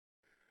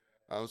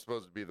I'm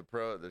supposed to be the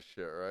pro at this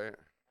shit, right?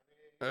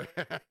 From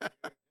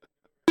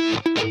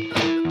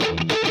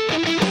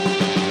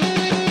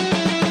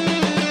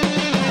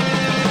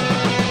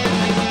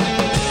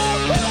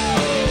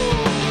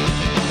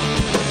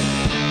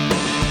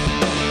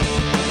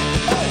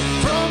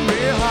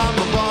behind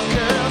the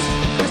barcast,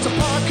 it's a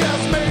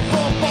podcast made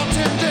for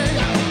bartending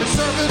and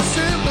service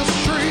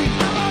industry,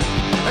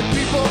 and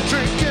people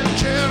drinking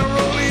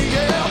generally,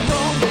 yeah.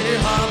 From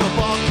behind the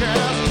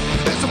barcast,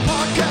 it's a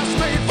podcast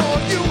made for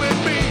you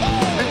and me,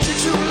 and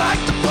chicks who like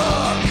to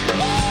fuck.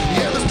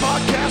 Yeah, this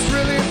podcast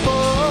really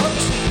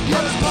fucks.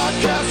 Yeah, this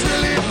podcast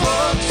really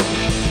fucks.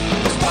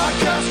 This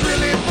podcast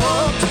really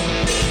fucks.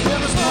 Yeah,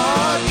 this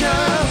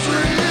podcast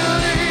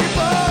really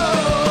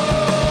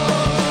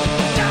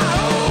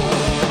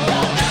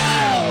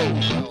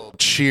fucks.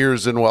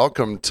 Cheers and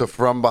welcome to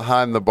From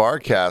Behind the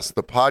Barcast,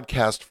 the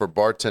podcast for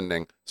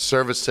bartending,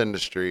 service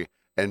industry,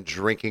 and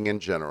drinking in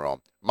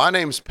general. My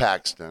name's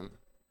Paxton,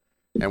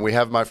 and we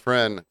have my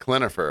friend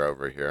Clinifer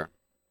over here.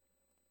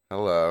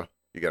 Hello.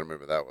 You got to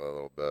move it that way a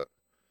little bit.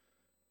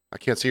 I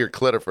can't see your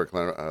Clinifer.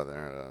 Oh,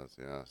 there it is.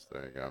 Yes,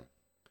 there you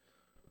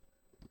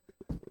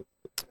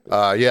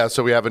go. Yeah,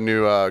 so we have a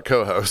new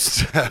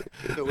co-host.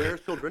 So we're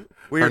children.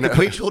 We are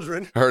complete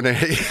children. Her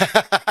name.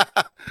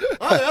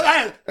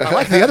 I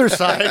like the other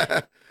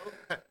side.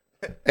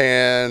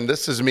 And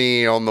this is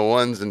me on the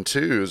ones and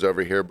twos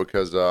over here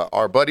because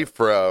our buddy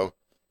Fro,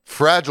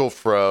 Fragile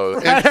Fro,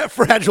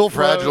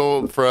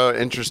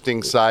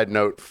 interesting side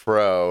note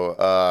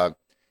Fro,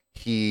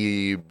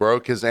 he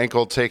broke his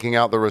ankle taking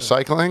out the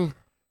recycling.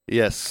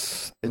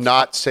 Yes.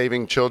 Not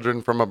saving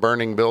children from a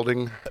burning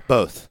building.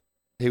 Both.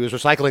 He was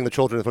recycling the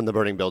children from the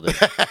burning building.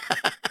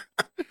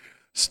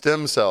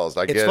 Stem cells,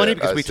 I get it. It's funny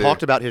because we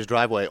talked about his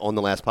driveway on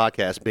the last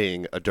podcast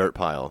being a dirt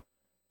pile,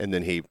 and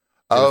then he...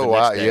 Oh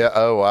wow!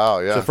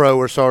 Yeah. So, Fro,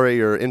 we're sorry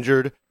you're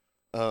injured.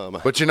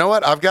 But you know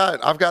what? I've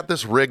got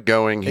this rig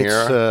going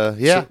here.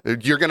 Yeah. So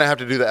you're gonna have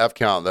to do the F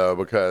count though,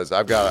 because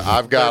I've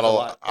got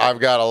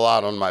a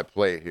lot on my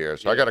plate here.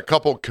 So I got a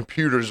couple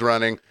computers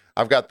running.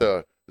 I've got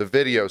the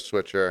video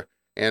switcher.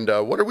 And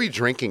what are we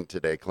drinking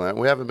today, Clint?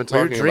 We haven't been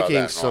talking about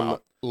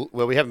that.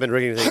 Well, we haven't been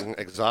drinking anything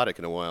exotic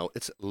in a while.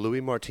 It's Louis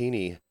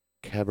Martini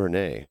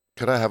Cabernet.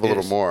 Could I have a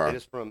little more? It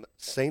is from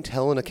St.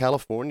 Helena,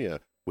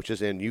 California, which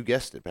is in, you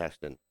guessed it,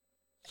 Paxton,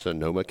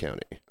 Sonoma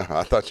County.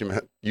 I thought you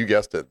meant, you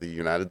guessed it, the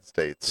United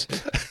States.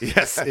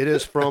 Yes, it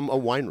is from a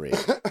winery.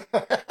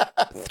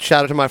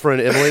 Shout out to my friend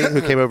Emily,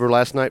 who came over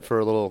last night for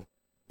a little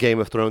Game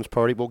of Thrones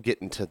party. We'll get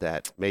into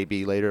that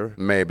maybe later.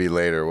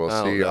 We'll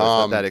see. It's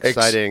not that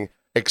exciting.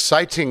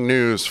 Exciting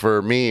news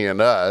for me and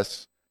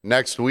us.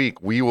 Next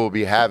week, we will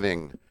be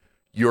having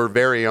your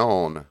very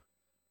own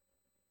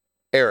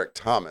Eric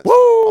Thomas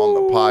on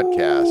the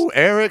podcast.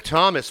 Eric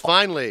Thomas,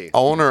 finally.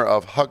 Owner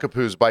of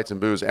Huckapoo's Bites and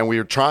Booze. And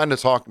we're trying to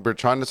talk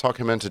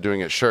him into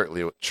doing it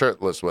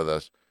shirtless with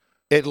us.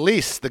 At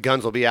least the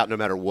guns will be out no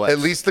matter what. At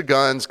least the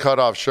guns, cut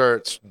off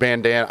shirts,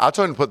 bandana. I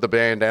told him to put the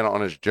bandana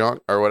on his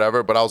junk or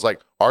whatever, but I was like,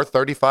 our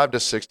 35 to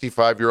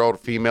 65-year-old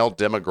female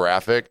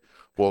demographic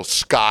will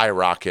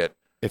skyrocket.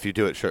 If you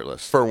do it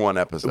shirtless. For one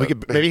episode.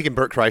 Maybe he can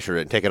Bert Kreischer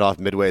it and take it off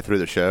midway through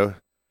the show.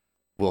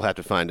 We'll have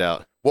to find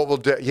out. What we'll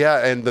do,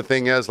 yeah, and the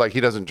thing is, like,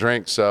 he doesn't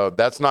drink, so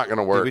that's not going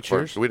to work. Did we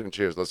cheers? We didn't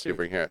cheers. Let's see if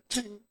we can hear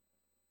it.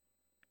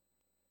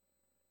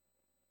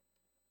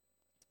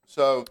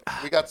 So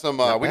we got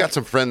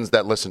some friends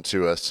that listen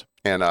to us,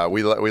 and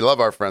we love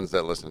our friends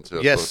that listen to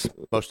us. Yes,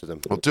 most of them.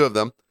 Well, two of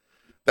them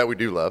that we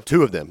do love.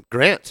 Two of them.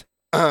 Grant.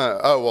 I'm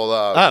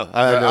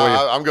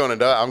going in.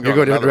 You're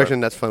going in a direction.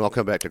 That's fine. I'll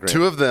come back to Grant.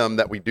 Two of them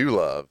that we do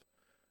love,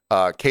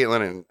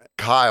 Caitlin and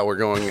Kyle, we're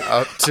going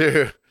up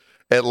to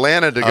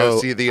Atlanta to go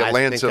see the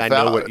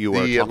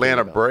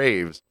Atlanta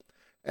Braves.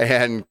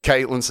 And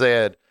Caitlin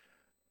said,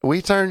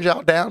 we turned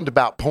y'all down to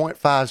about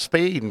 0.5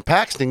 speed. And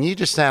Paxton, you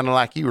just sounded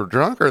like you were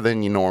drunker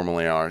than you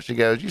normally are. She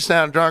goes, you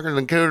sound drunker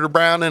than Cooter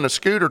Brown in a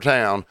scooter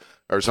town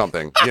or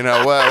something. You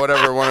know,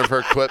 whatever one of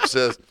her clips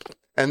is.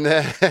 And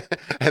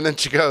then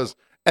she goes,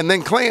 and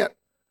then Clint,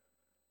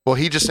 well,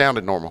 he just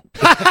sounded normal.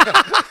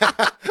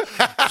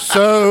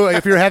 So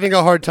if you're having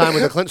a hard time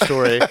with the Clint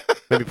story,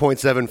 maybe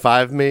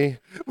 0.75 me.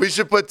 We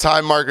should put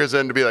time markers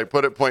in to be like,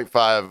 put it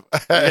 0.5.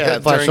 Yeah,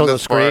 flash on the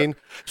screen.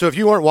 So if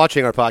you weren't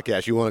watching our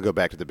podcast, you want to go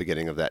back to the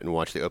beginning of that and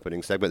watch the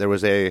opening segment. There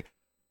was a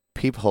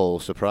peephole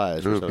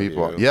surprise.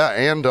 Yeah,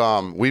 and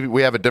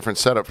we have a different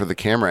setup for the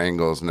camera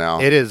angles now.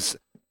 It is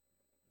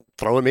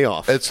throwing me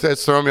off. It's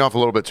throwing me off a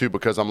little bit too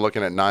because I'm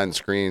looking at 9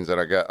 screens that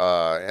I got,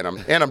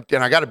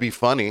 and I got to be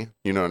funny.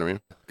 You know what I mean?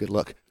 Good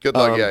luck.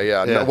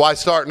 Yeah. No, why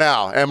start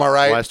now? Am I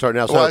right? Why start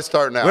now? Why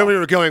start now? Where we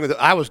were going with,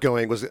 I was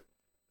going was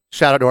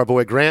shout out to our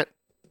boy Grant.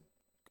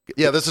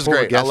 Yeah, this is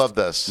great. I love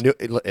this.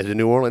 In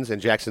New Orleans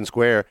in Jackson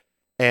Square,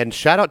 and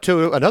shout out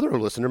to another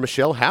listener,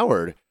 Michelle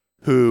Howard,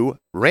 who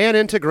ran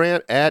into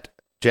Grant at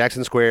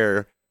Jackson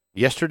Square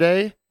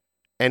yesterday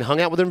and hung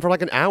out with him for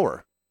like an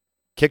hour.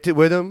 Kicked it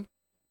with him,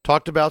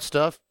 talked about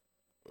stuff.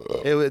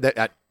 It was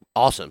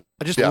awesome.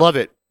 I just love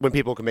it when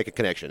people can make a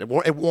connection.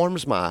 It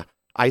warms my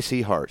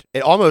icy heart.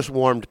 It almost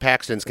warmed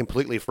Paxton's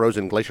completely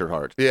frozen glacier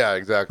heart. Yeah,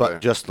 exactly.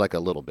 But just like a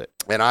little bit.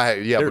 And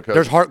because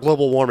there's heart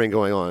global warming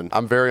going on.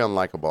 I'm very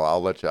unlikable.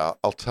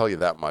 I'll tell you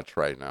that much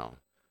right now.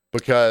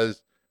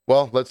 Because,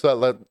 well,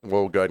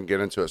 we'll go ahead and get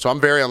into it. So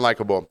I'm very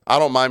unlikable. I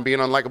don't mind being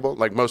unlikable.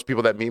 Like most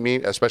people that meet me,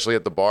 especially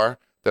at the bar,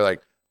 they're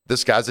like,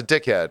 this guy's a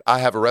dickhead. I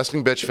have a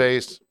resting bitch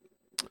face.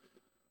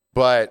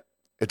 But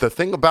the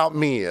thing about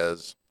me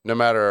is, no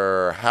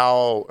matter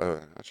how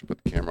I should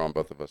put the camera on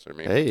both of us or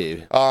me.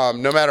 Hey.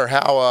 No matter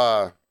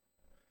how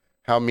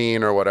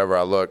mean or whatever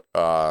I look,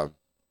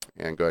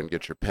 and go ahead and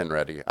get your pen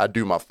ready. I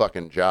do my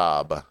fucking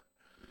job.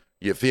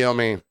 You feel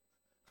me?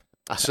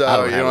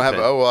 So you don't have.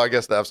 Oh well, I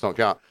guess the F's don't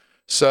count.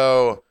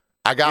 So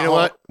I got. You know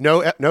what?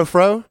 No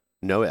fro.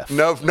 No F.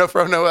 No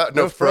fro. No F.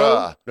 No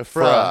fra. No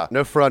fra.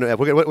 No fra. No F.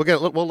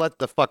 We'll let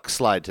the fuck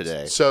slide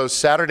today. So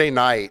Saturday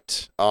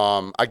night,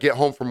 I get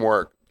home from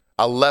work.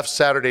 I left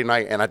Saturday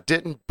night and I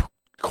didn't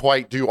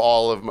quite do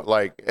all of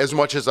like as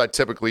much as I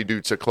typically do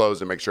to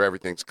close and make sure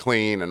everything's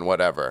clean and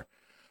whatever,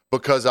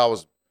 because I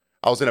was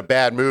in a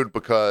bad mood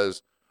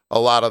because a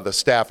lot of the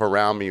staff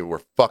around me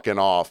were fucking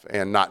off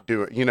and not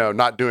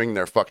doing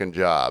their fucking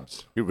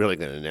jobs. You're really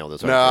gonna nail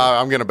this? No,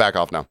 I'm gonna back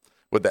off now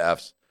with the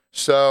F's.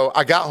 So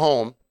I got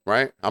home,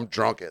 right? I'm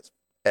drunk as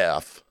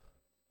F.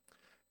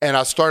 And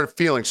I started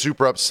feeling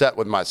super upset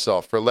with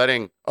myself for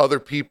letting other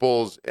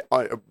people's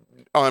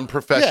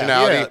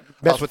unprofessionality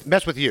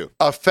mess with you,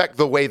 affect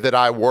the way that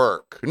I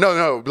work.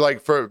 No,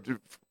 like for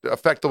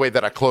affect the way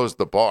that I close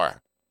the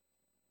bar.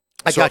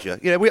 I got you.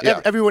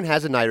 Everyone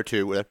has a night or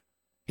two where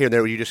here and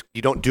there where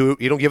you don't give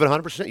it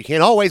 100%. You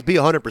can't always be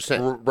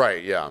 100%.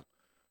 Right, yeah.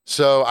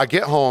 So I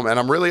get home and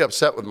I'm really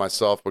upset with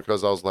myself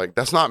because I was like,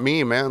 that's not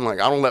me, man.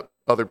 Like I don't let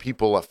other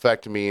people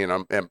affect me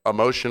and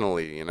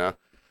emotionally, you know.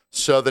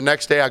 So the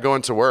next day I go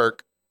into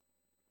work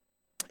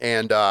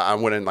and I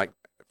went in like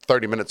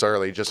 30 minutes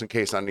early just in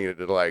case I needed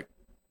to like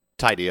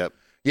tidy up.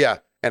 Yeah.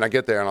 And I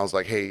get there and I was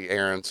like, hey,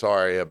 Aaron,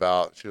 sorry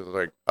about, she was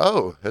like,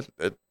 oh,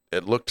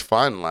 it looked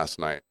fine last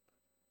night.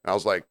 And I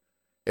was like,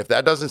 if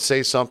that doesn't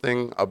say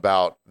something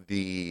about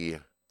the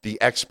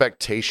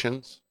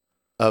expectations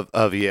of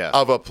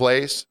a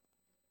place,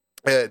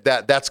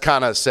 that's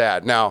kind of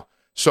sad. Now,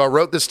 so I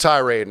wrote this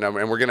tirade and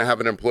we're going to have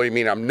an employee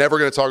meeting. I'm never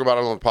going to talk about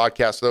it on the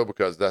podcast though,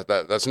 because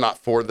that's not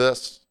for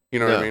this. You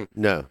know what I mean?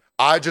 No.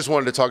 I just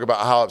wanted to talk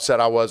about how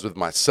upset I was with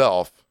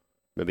myself.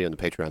 Maybe on the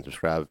Patreon,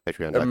 subscribe,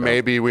 Patreon.com.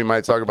 Maybe we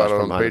might talk about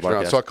it on the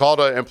Patreon. So I called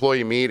an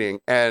employee meeting,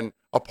 and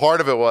a part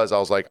of it was I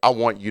was like, I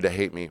want you to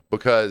hate me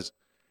because...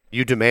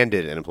 You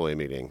demanded an employee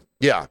meeting.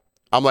 Yeah.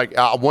 I'm like,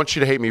 I want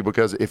you to hate me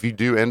because if you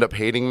do end up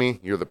hating me,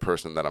 you're the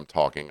person that I'm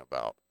talking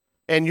about.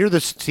 And you're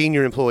the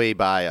senior employee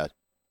by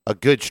a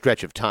good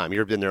stretch of time.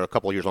 You've been there a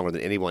couple of years longer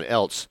than anyone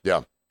else.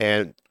 Yeah.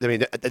 And, I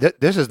mean,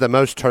 this is the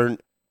most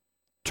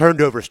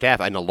turned over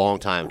staff in a long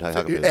time.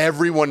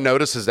 Everyone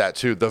notices that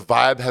too. The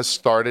vibe has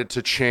started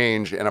to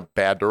change in a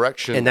bad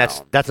direction. And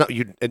that's not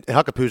you.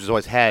 Huckapoo's has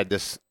always had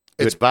this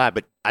good vibe,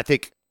 but I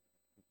think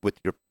with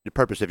the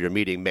purpose of your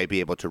meeting, may be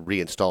able to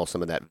reinstall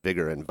some of that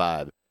vigor and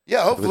vibe.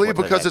 Yeah, hopefully,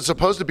 because it's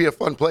supposed to be a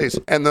fun place,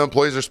 and the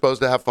employees are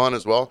supposed to have fun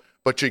as well.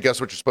 But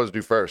guess what you're supposed to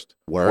do first?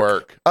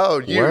 Work. Oh,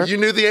 you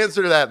knew the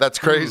answer to that. That's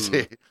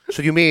crazy.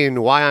 So you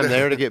mean why I'm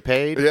there to get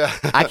paid? Yeah.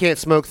 I can't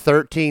smoke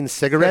 13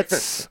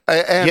 cigarettes,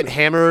 and get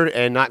hammered,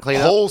 and not clean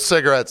up? Whole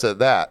cigarettes at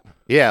that.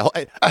 Yeah.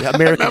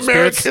 American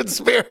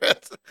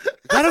Spirits.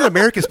 Not an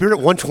American Spirit at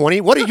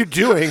 120? What are you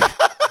doing?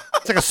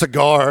 It's like a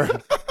cigar.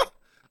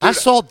 I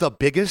saw the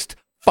biggest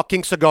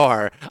fucking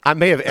cigar I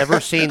may have ever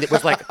seen. It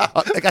was like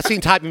I seen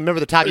Tybee. Remember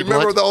the Tybee blunt?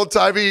 Remember the old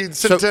Tybee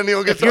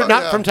Centennial guitar? If you're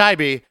not from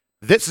Tybee,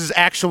 this is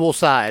actual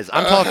size.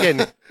 I'm talking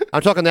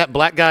that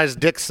black guy's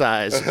dick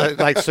size,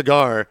 like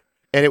cigar.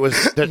 And it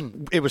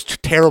was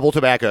terrible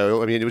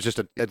tobacco. I mean, it was just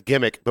a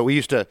gimmick. But we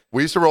used to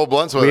roll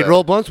blunts with it. We'd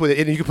roll blunts with it,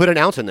 and you could put an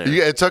ounce in there.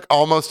 It took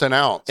almost an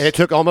ounce. And it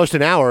took almost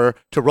an hour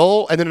to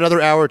roll, and then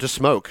another hour to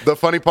smoke. The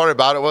funny part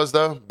about it was,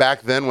 though,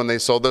 back then when they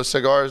sold those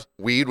cigars,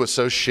 weed was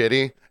so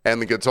shitty, and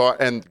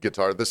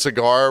the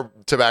cigar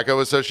tobacco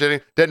was so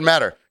shitty. Didn't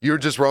matter. You were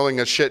just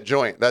rolling a shit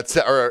joint. I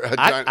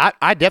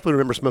definitely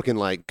remember smoking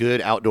like good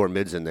outdoor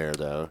mids in there,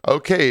 though.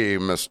 Okay,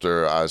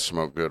 Mister, I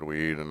smoke good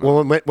weed.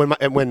 Well,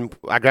 when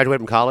I graduated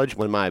from college,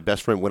 when my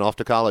best friend went off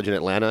to college in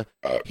Atlanta,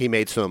 he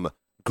made some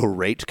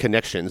great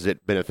connections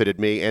that benefited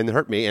me and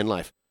hurt me in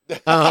life.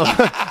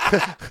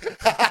 I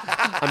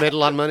made a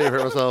lot of money,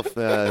 hurt myself.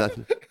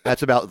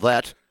 That's about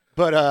that.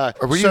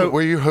 But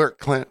were you hurt,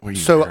 Clint?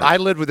 I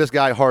lived with this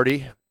guy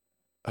Hardy,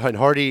 and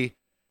Hardy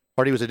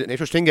was an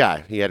interesting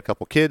guy. He had a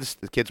couple kids.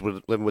 The kids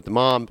were living with the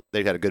mom.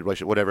 They had a good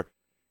relationship. Whatever.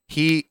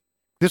 This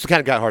is the kind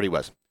of guy Hardy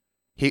was.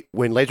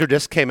 When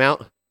Laserdisc came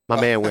out, my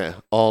man went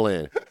all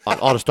in on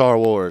all the Star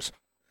Wars,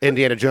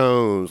 Indiana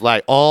Jones,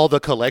 like all the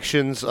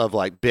collections of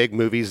like big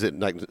movies that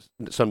like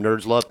some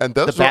nerds love, and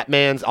the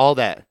Batmans, all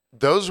that.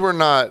 Those were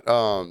not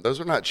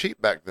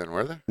cheap back then,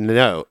 were they?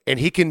 No. And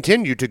he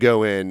continued to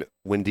go in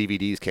when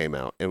DVDs came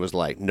out and was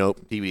like,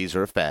 nope, DVDs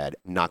are a fad,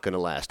 not going to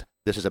last.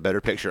 This is a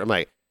better picture. I'm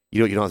like,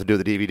 you don't have to do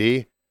the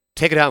DVD.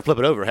 Take it out and flip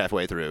it over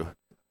halfway through.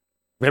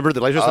 Remember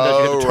the Laserdisc?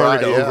 You had to turn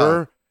it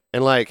over,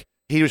 and like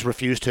he just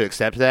refused to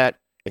accept that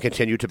and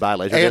continued to buy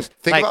Laserdisc.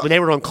 Like when they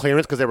were on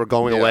clearance because they were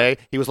going away,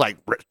 he was like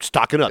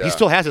stocking up. He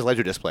still has his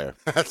Laserdisc player.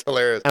 That's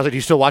hilarious. I was like, "Do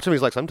you still watch him?"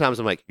 He's like, "Sometimes."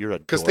 I'm like, "You're a."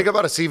 Because think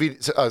about a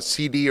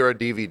CD or a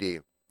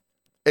DVD.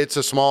 It's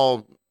a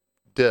small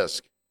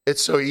disc.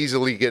 It's so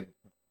easily get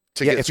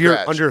if you're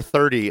under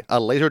 30, a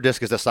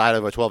Laserdisc is the size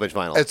of a 12-inch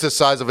vinyl. It's the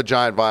size of a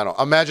giant vinyl.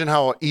 Imagine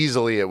how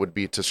easily it would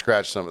be to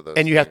scratch some of those.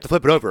 And you have to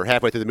flip it over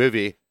halfway through the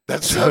movie.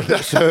 That's so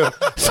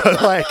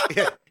like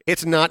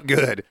it's not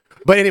good.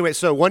 But anyway,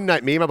 so one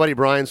night, me and my buddy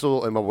Brian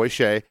Sewell and my boy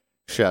Shay,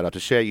 shout out to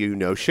Shay, you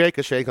know Shay,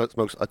 because Shay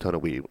smokes a ton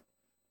of weed,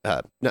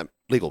 not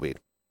legal weed.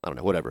 I don't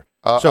know, whatever.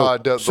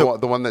 The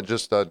one that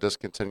just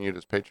discontinued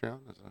his Patreon.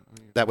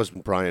 That was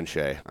Brian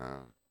Shay.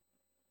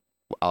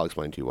 I'll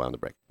explain to you while on the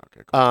break.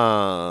 Okay.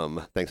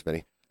 Cool. Thanks,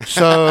 Vinny.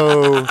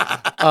 So,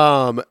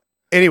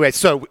 anyway,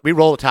 so we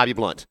rolled a Tabby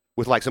Blunt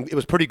with like it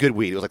was pretty good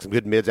weed. It was like some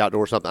good mids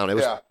outdoor or something. I don't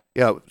know.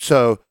 It was,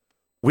 so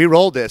we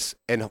rolled this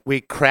and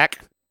we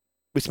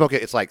smoke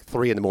it. It's like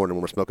 3 a.m. when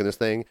we're smoking this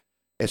thing.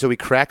 And so we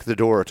cracked the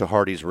door to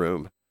Hardy's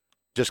room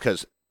just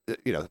because,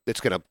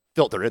 it's going to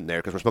filter in there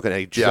because we're smoking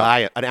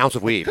an ounce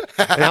of weed.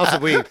 An ounce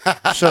of weed.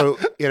 So,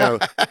 he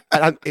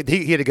had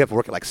to get up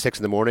work at like 6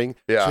 a.m.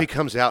 Yeah. So he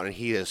comes out and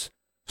he is,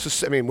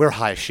 we're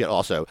high as shit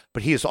also,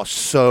 but he is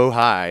so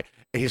high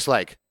and he's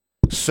like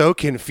so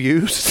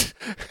confused.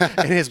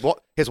 And his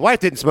wife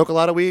didn't smoke a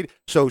lot of weed,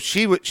 so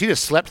she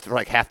just slept for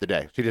like half the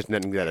day. She just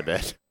didn't get out of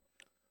bed.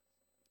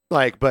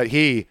 But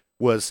he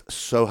was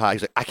so high.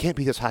 He's like, I can't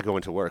be this high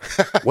going to work.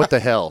 What the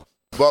hell?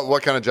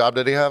 What kind of job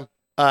did he have?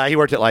 He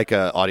worked at like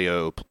a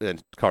audio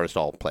and car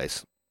install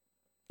place.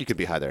 You could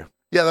be high there.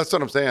 Yeah, that's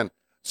what I'm saying.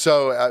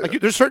 So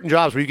there's certain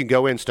jobs where you can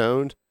go in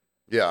stoned.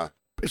 Yeah.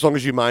 As long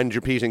as you mind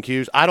your P's and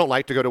Q's. I don't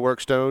like to go to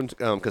work stoned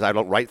because I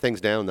don't write things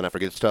down and then I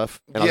forget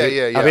stuff. And I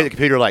made the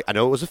computer like, I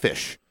know it was a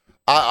fish.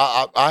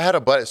 I had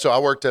a buddy. So I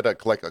worked at a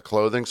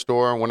clothing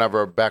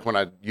store. Back when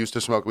I used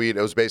to smoke weed,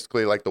 it was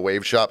basically like the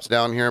Wave Shops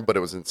down here, but it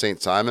was in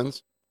St.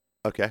 Simon's.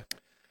 Okay.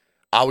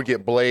 I would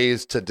get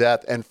blazed to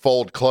death and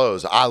fold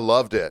clothes. I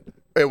loved it.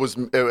 It was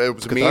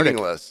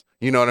meaningless.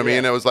 You know what I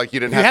mean? It was like you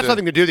didn't have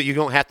something to do that you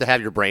don't have to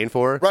have your brain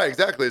for. Right,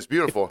 exactly. It's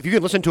beautiful. If you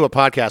can listen to a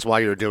podcast while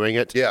you're doing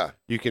it, yeah,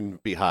 you can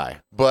be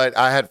high. But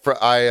I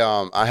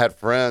had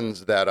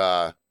friends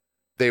that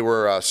they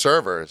were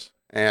servers,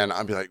 and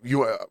I'd be like,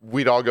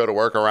 we'd all go to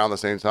work around the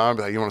same time. I'd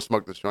be like, you want to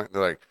smoke this joint?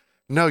 They're like,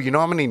 no. You know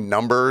how many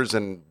numbers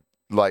and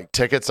like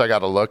tickets I got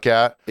to look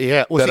at?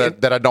 Yeah,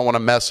 that I don't want to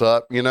mess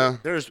up.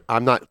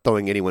 I'm not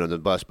throwing anyone under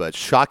the bus, but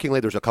shockingly,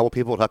 there's a couple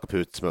people at Huckapoo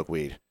that smoke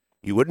weed.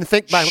 You wouldn't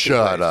think by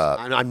Shut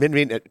up. I didn't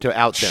mean to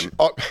out them.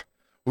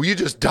 Will you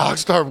just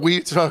dog-starve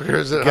weed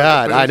smokers?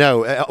 God, I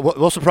know.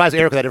 We'll surprise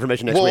Eric with that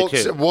information next week,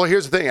 too. Well,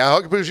 here's the thing. At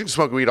Huckapoo, you can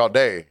smoke weed all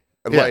day.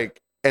 Yeah.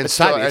 And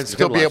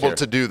still be able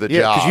to do the job.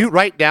 Yeah, because you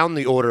write down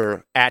the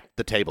order at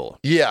the table.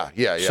 Yeah.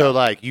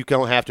 So, you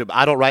don't have to.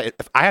 I don't write.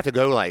 If I have to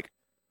go,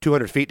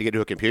 200 feet to get to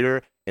a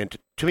computer, and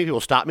too many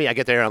people stop me, I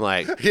get there, and I'm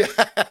like, yeah.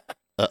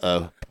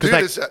 Uh-oh.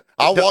 Dude,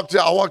 I'll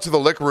walk to the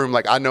liquor room,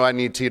 I know I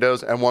need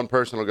Tito's, and one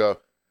person will go,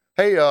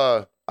 hey,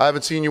 I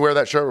haven't seen you wear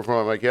that shirt before.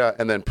 I'm like, yeah.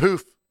 And then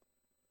poof,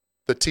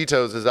 the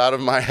Tito's is out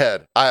of my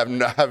head. I've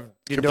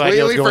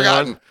completely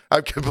forgotten.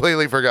 I've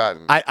completely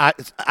forgotten.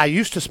 I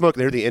used to smoke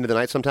near the end of the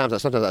night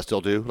sometimes. Sometimes I still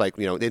do.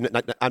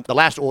 The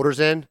last order's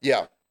in.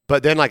 Yeah.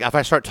 But then, if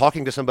I start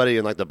talking to somebody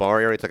in, the bar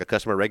area, it's like a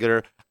customer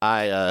regular,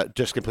 I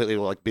just completely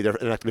will, be there.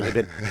 And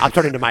I'm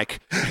turning to Mike.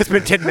 It's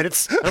been 10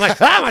 minutes. I'm like,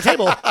 my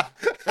table. And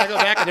I go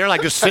back, and they're,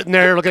 just sitting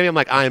there looking at me. I'm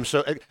like,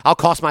 I'll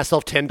cost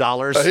myself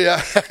 $10.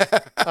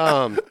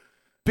 Yeah.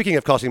 Speaking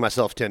of costing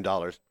myself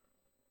 $10,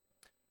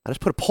 I just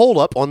put a poll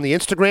up on the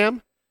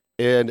Instagram,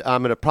 and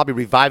I'm going to probably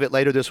revive it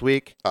later this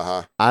week.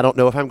 Uh-huh. I don't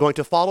know if I'm going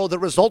to follow the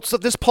results of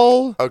this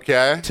poll.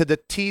 Okay. To the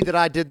T that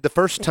I did the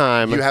first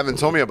time. You haven't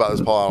told me about this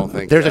poll, I don't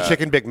think. There's a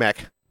chicken Big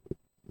Mac.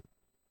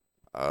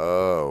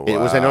 Oh, wow. It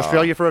was in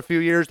Australia for a few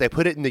years. They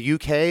put it in the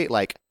UK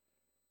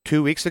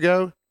 2 weeks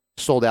ago.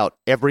 Sold out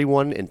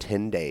everyone in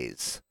 10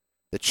 days.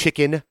 The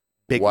chicken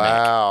Big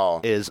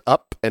Mac is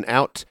up and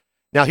out.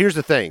 Now, here's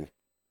the thing.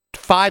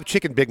 5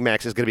 chicken Big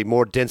Macs is going to be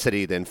more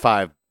density than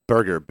 5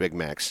 burger Big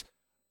Macs.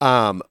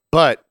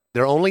 But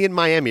they're only in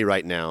Miami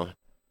right now,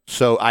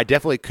 so I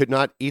definitely could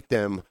not eat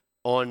them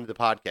on the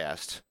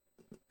podcast.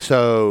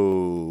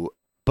 So,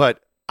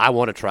 but I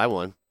want to try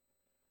one.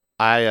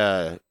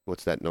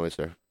 What's that noise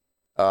there?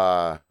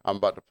 I'm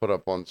about to put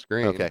up on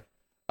screen. Okay.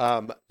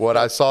 What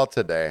I saw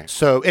today.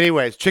 So,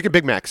 anyways, chicken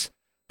Big Macs.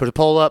 Put a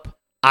poll up.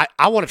 I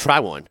want to try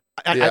one.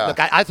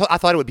 I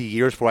thought it would be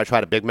years before I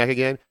tried a Big Mac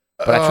again.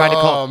 But I tried to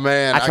call.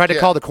 Man, I tried to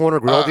call the Corner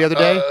Grill the other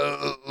day.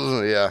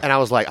 Yeah. And I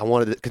was like, I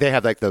wanted because they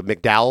have the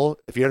McDowell.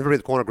 If you ever been to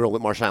the Corner Grill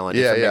with Marsh Island,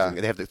 yeah.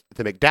 They have the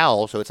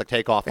McDowell, so it's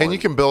takeoff. And you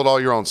can build all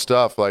your own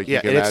stuff.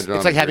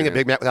 It's like having a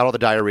Big Mac without all the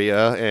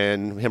diarrhea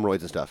and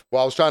hemorrhoids and stuff.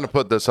 Well, I was trying to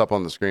put this up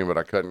on the screen, but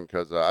I couldn't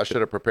because I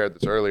should have prepared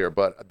this earlier.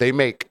 But they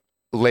make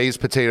Lay's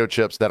potato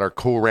chips that are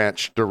Cool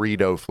Ranch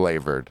Dorito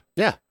flavored.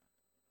 Yeah.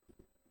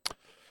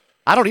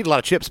 I don't eat a lot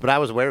of chips, but I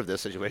was aware of this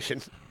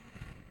situation.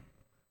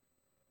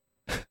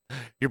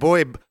 Your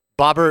boy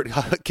Bobbert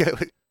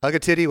hug a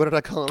titty. What did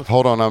I call him?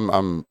 Hold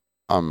on,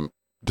 I'm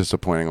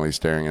disappointingly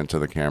staring into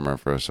the camera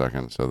for a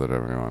second so that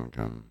everyone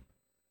can.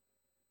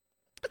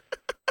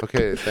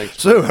 Okay,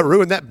 thanks. So I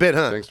ruined that bit,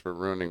 huh? Thanks for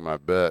ruining my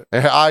bit.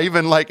 I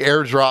even like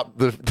airdropped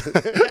the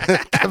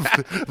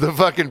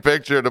fucking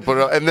picture to put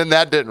it on, and then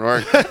that didn't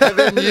work. And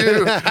then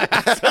you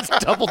That's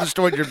double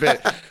destroyed your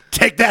bit.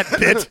 Take that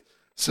bit.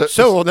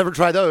 So we'll never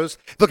try those.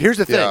 Look, here's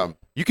the thing. Yeah.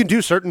 You can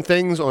do certain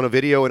things on a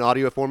video and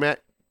audio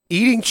format.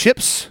 Eating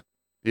chips.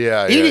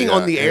 Eating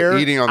on the air.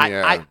 Eating on the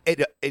air.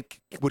 It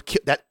would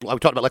that. We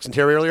talked about Lex and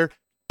Terry earlier.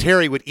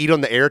 Terry would eat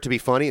on the air to be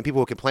funny, and people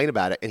would complain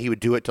about it, and he would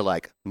do it to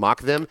like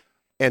mock them.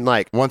 And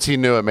like once he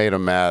knew it made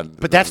him mad.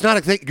 But that's not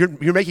a thing.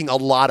 You're making a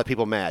lot of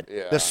people mad.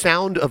 Yeah. The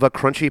sound of a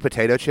crunchy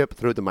potato chip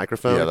through the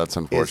microphone. Yeah, that's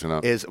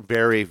unfortunate. Is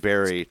very,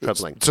 very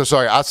troubling. So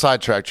sorry, I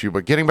sidetracked you.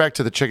 But getting back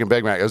to the chicken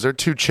Big Mac, is there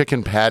 2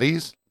 chicken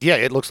patties? Yeah,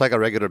 it looks like a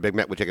regular Big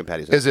Mac with chicken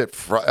patties. Is it?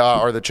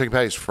 Are the chicken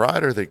patties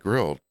fried or are they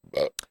grilled?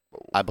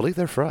 I believe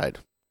they're fried.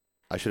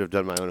 I should have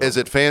done my own. Is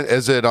it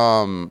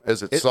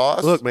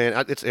sauce? Look,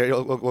 man,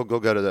 we'll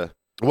go to the.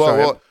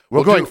 Well,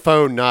 we're going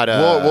phone, not.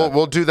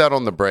 We'll do that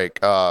on the break.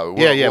 We'll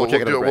take it on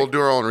the break. We'll do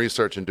our own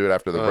research and do it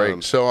after the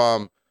break.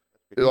 So,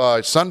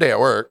 Sunday at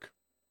work.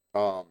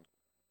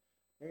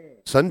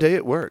 Sunday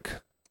at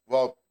work.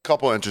 Well, a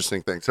couple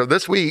interesting things. So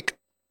this week,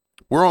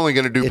 we're only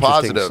going to do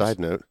positives. Side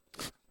note.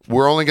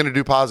 We're only going to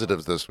do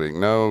positives this week.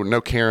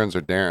 No Karens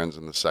or Darrens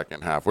in the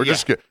second half. We're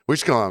just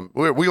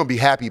gonna be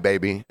happy,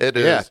 baby. It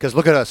is. Yeah, because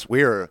look at us.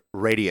 We are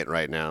radiant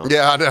right now.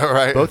 Yeah, I know,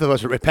 right? Both of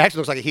us. Paxton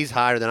looks like he's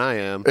higher than I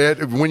am.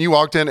 When you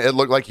walked in, it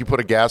looked like you put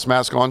a gas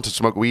mask on to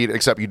smoke weed,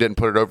 except you didn't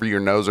put it over your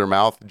nose or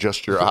mouth,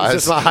 just your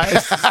eyes. Just my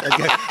eyes.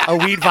 A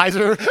weed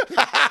visor.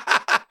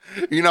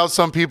 You know,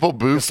 some people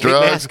boost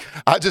drugs. Mask.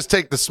 I just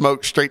take the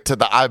smoke straight to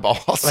the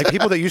eyeballs. Like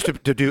people that used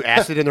to do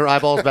acid in their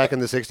eyeballs back in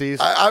the 60s.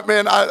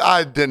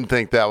 I didn't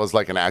think that was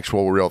like an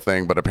actual real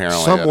thing, but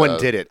apparently someone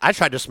did it. I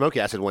tried to smoke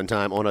acid one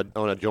time on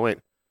a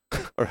joint.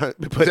 Or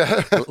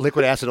put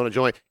liquid acid on a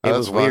joint. It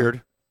was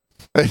weird.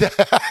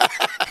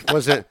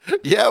 Was it?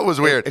 Yeah, it was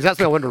weird. Is that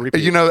something I wanted to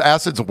repeat? You know,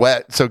 acid's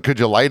wet, so could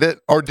you light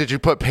it? Or did you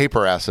put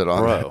paper acid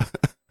on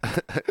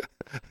it?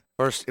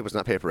 First, it was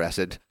not paper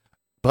acid,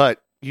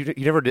 but you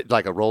never did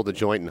like a roll the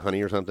joint in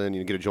honey or something?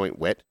 You get a joint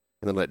wet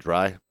and then let it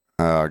dry?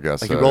 I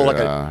guess like so, you roll like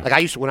I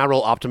used to, when I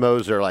roll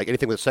Optimos or like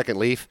anything with second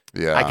leaf,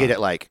 I get it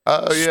like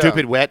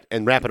stupid wet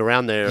and wrap it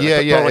around there.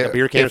 Like a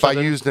beer can if I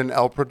used an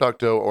El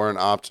Producto or an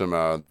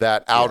Optimo,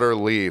 that outer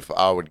leaf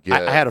I would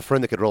get. I had a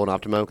friend that could roll an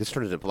Optimo because he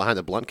turned it behind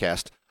the blunt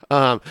cast.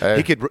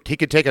 He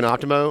could take an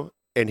Optimo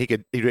and he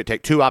could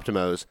take 2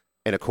 Optimos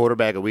and a quarter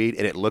bag of weed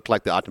and it looked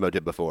like the Optimo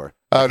did before.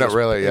 Oh, no,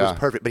 really? It was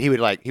perfect. But he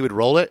would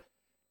roll it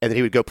and then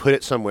he would go put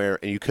it somewhere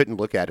and you couldn't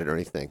look at it or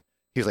anything.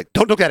 He was like,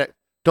 "Don't look at it.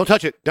 Don't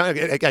touch it."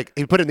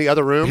 He put it in the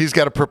other room. He's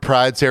got a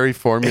proprietary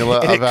formula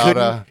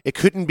about it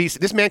couldn't be.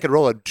 This man could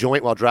roll a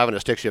joint while driving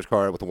a stick shift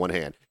car with one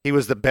hand. He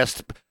was the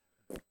best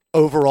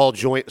overall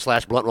joint /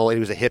 blunt roller. He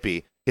was a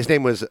hippie. His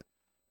name was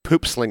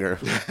Poop Slinger.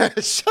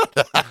 Shut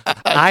up.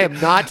 I am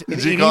not in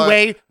any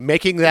way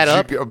making that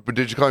up.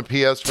 Did you call him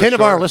PS? 10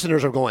 of our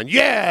listeners are going,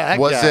 yeah.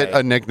 Was it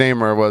a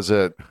nickname or was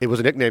it? It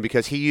was a nickname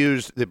because he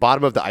used the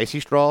bottom of the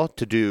icy straw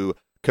to do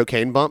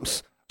cocaine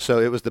bumps. So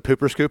it was the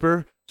pooper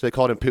scooper. So they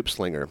called him Poop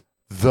Slinger.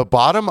 The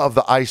bottom of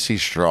the icy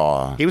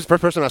straw. He was the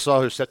first person I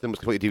saw whose septum was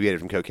completely deviated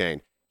from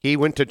cocaine. He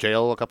went to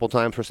jail a couple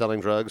times for selling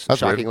drugs. That's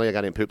shockingly, weird. A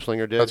guy named Poop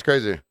Slinger did. That's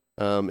crazy.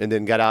 And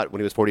then got out when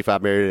he was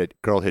 45, married a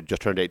girl who had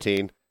just turned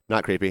 18.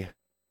 Not creepy.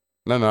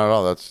 No, not at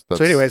all. That's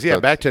so anyways,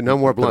 back to no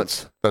more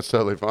blunts. That's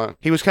totally fine.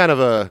 He was kind of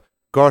a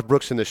Garth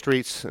Brooks in the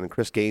streets and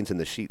Chris Gaines in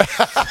the sheets.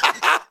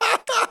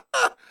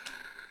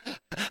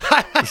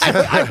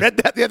 I read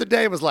that the other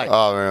day and was like,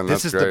 oh, man,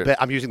 this is great. the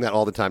best. I'm using that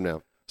all the time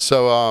now.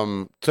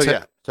 So,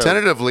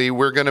 tentatively,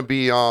 we're going to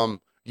be,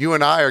 you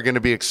and I are going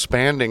to be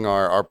expanding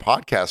our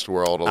podcast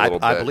world a little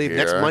bit. I believe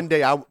next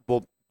Monday I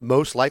will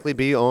most likely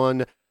be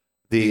on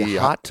the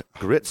Hot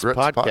Grits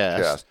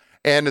podcast.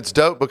 And it's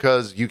dope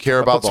because you care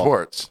about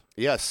sports.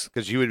 Yes,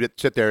 because you would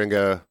sit there and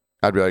go.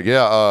 I'd be like,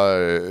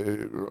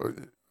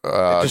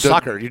 just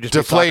soccer. You just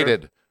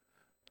deflated.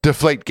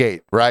 Deflate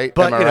gate, right?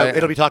 But right?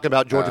 It'll be talking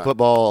about Georgia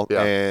football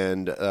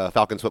and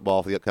Falcons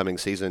football for the upcoming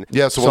season.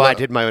 Yeah, so I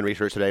did my own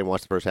research today and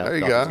watched the first half of the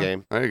Falcons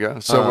game. There you go.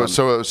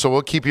 So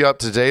we'll keep you up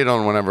to date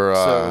on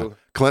whenever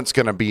Clint's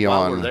going to be on.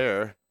 While we're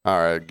there. All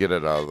right, get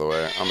it out of the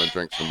way. I'm going to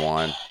drink some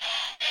wine.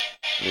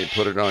 Let me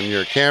put it on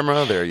your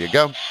camera. There you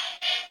go. I'm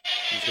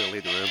just going to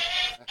leave the room.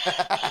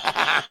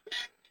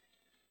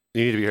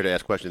 You need to be here to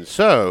ask questions.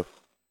 So,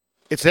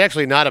 it's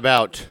actually not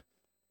about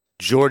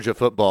Georgia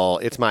football.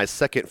 It's my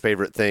second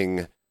favorite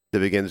thing that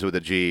begins with a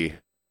G,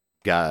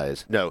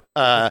 guys. No.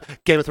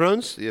 Game of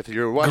Thrones, if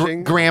you're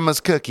watching. Grandma's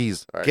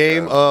Cookies. Right,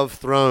 Game of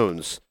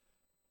Thrones.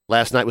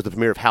 Last night was the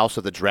premiere of House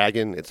of the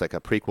Dragon. It's like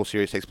a prequel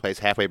series, takes place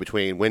halfway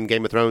between when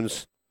Game of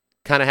Thrones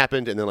kind of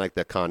happened and then like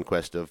the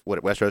conquest of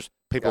Westeros.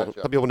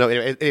 Some people know.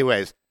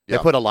 Anyways, they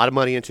put a lot of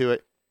money into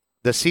it.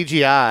 The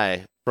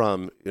CGI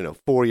from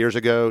 4 years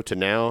ago to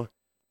now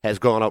has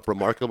gone up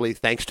remarkably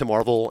thanks to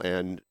Marvel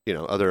and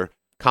other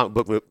comic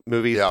book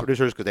movies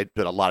producers, because they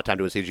put a lot of time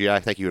doing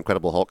CGI. Thank you,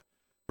 Incredible Hulk,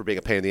 for being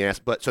a pain in the ass.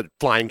 But so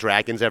flying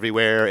dragons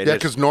everywhere. And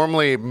because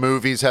normally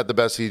movies had the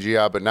best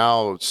CGI, but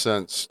now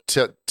since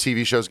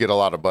TV shows get a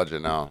lot of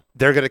budget now,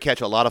 they're going to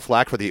catch a lot of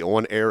flack for the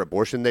on-air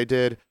abortion they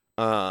did.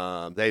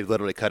 They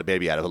literally cut a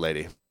baby out of a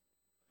lady.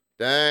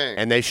 Dang.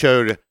 And they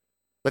showed,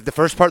 like the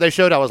first part they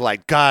showed, I was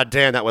like, God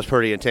damn, that was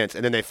pretty intense.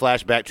 And then they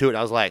flashed back to it, and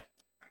I was like,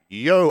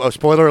 yo,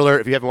 spoiler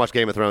alert, if you haven't watched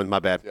Game of Thrones, my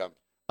bad. Yeah.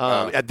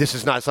 This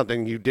is not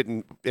something you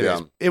didn't.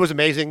 It was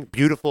amazing,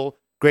 beautiful,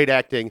 great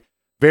acting.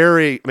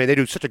 They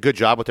do such a good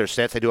job with their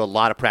sets. They do a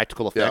lot of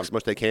practical effects,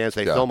 most they can.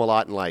 So they film a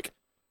lot in like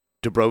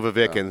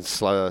Dubrovnik and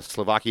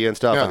Slovakia and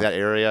stuff, like that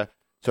area.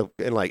 So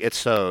and like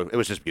it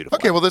was just beautiful.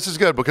 Okay, well this is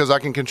good because I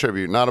can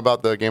contribute. Not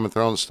about the Game of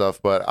Thrones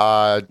stuff, but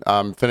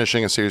I'm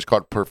finishing a series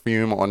called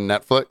Perfume on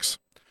Netflix.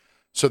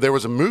 So there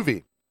was a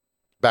movie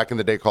back in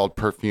the day called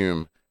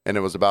Perfume, and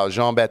it was about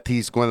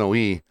Jean-Baptiste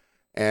Grenouille,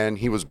 and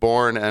he was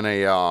born in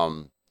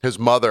a his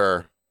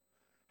mother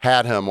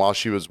had him while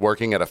she was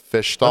working at a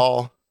fish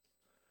stall.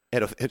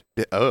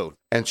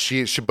 And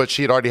she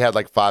had already had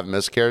like 5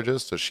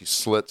 miscarriages, so she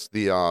slits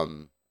the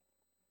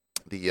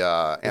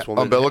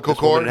umbilical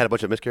cord. Woman had a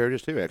bunch of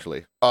miscarriages too,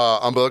 actually.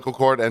 Umbilical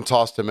cord, and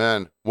tossed him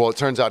in. Well, it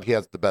turns out he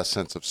has the best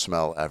sense of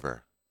smell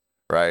ever,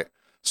 right?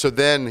 So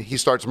then he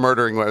starts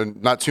murdering women.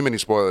 Not too many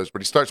spoilers,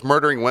 but he starts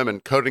murdering women,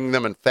 coating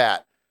them in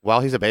fat.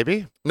 While he's a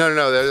baby? No.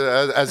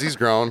 As he's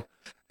grown.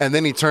 And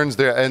then he turns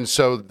there, and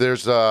so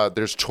there's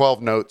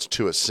 12 notes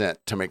to a scent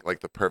to make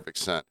like the perfect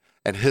scent.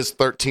 And his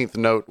 13th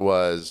note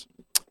was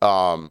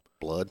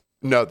blood.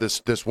 No,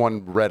 this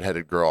one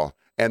redheaded girl.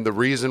 And the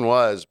reason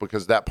was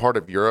because that part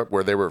of Europe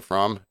where they were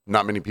from,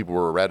 not many people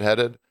were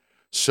redheaded,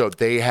 so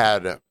they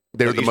were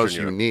the most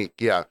unique.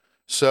 Yeah.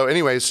 So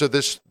anyway, so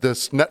this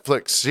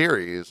Netflix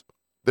series,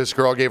 this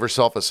girl gave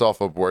herself a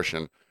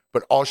self-abortion,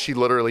 but all she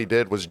literally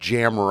did was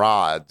jam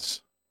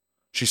rods.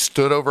 She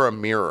stood over a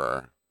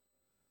mirror.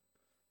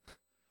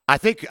 I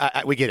think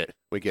we get it.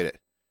 We get it.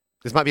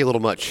 This might be a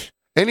little much.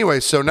 Anyway,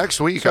 so next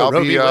week I'll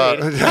be.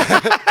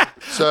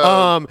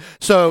 So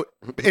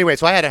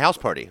I had a house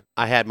party.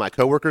 I had my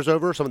coworkers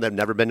over. Some of them have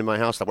never been to my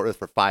house. I've worked with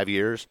for 5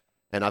 years,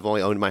 and I've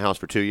only owned my house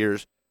for 2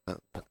 years.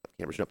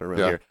 Camera's jumping around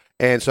here.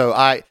 And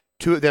so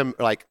 2 of them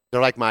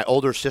they're like my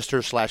older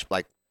sisters /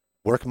 like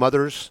work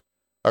mothers.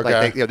 Okay.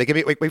 Like they give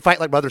me, we fight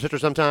like brother sister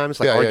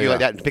sometimes, argue like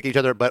that and pick each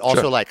other, but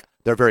also like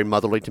they're very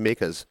motherly to me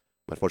because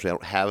unfortunately I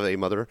don't have a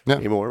mother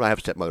anymore. I have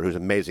a stepmother who's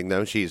amazing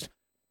though. She's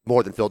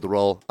more than filled the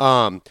role.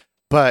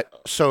 But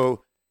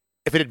so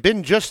if it had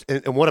been just,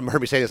 and one of them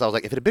heard me say this, I was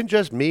like, if it had been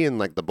just me and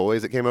like the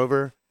boys that came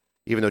over,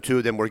 even though 2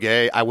 of them were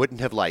gay, I wouldn't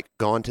have like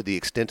gone to the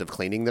extent of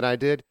cleaning that I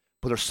did.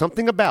 But there's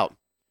something about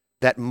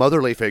that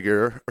motherly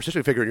figure or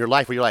sisterly figure in your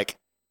life where you're like,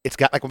 it's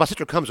got like when my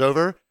sister comes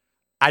over,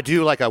 I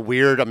do like a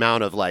weird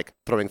amount of like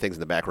throwing things in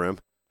the back room.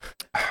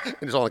 And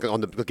it's all like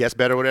on the guest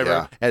bed or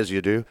whatever, as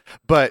you do.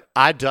 But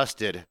I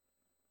dusted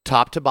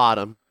top to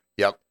bottom.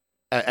 Yep.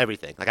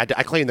 Everything. Like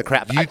I cleaned the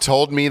crap. You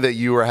told me that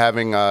you were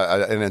having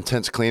an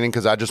intense cleaning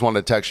because I just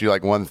wanted to text you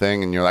like one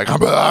thing, and you're like, "I'm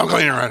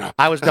cleaning right now."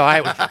 I was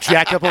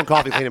jacked up on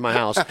coffee cleaning my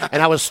house,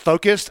 and I was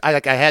focused. I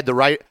had the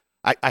right.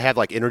 I have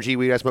like energy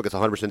weed I smoke. It's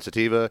 100%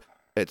 sativa.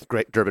 It's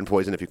great. Durban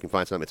poison. If you can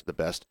find some, it's the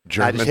best.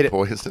 German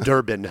poison.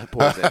 Durban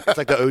poison. It's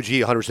like the OG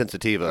 100%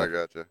 sativa. I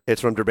gotcha. It's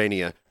from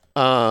Durbania.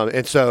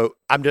 And so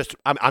I'm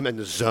in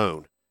the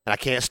zone, and I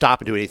can't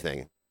stop and do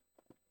anything.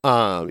 You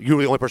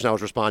were the only person I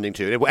was responding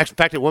to. In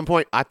fact, at one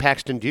point, I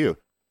Paxtoned you.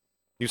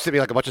 You sent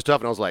me like a bunch of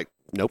stuff, and I was like,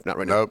 "Nope, not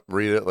right now." Nope,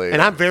 read it later.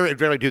 And I'm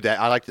rarely do that.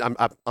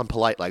 I'm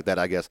polite like that,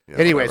 I guess. Yeah,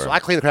 anyway, whatever. So I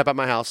clean the crap out of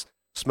my house.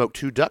 Smoke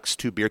 2 ducks,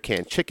 2 beer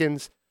can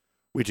chickens.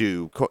 We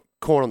do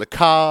corn on the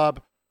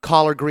cob,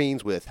 collard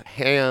greens with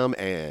ham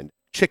and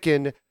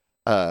chicken,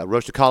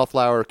 roasted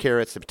cauliflower,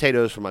 carrots, and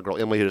potatoes for my girl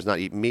Emily who does not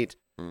eat meat.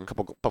 A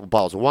couple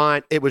bottles of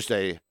wine. It was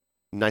a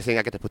nice thing.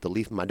 I got to put the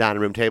leaf on my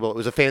dining room table. It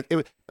was a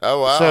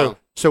oh wow!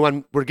 So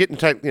when we're getting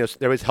time,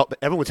 there was help.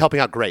 Everyone's helping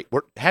out great.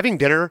 We're having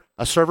dinner.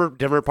 A server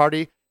dinner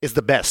party is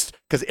the best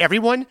because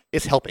everyone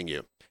is helping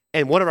you.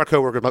 And one of our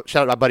coworkers,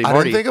 shout out my buddy Marty.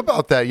 I didn't think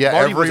about that. Yeah,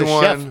 Marty everyone.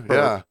 was a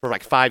chef for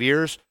like 5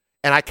 years,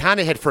 and I kind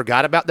of had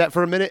forgot about that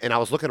for a minute. And I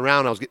was looking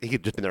around.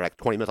 He'd just been there like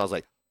 20 minutes. I was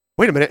like,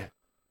 wait a minute,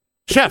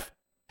 chef.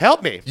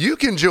 Help me. You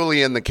can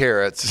julienne the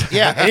carrots.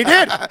 Yeah, and he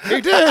did.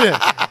 He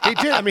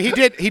did. I mean, he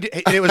did.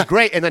 And it was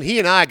great. And then he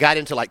and I got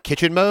into like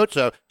kitchen mode.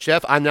 So,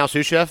 chef, I'm now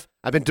sous chef.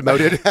 I've been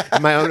demoted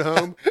in my own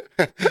home.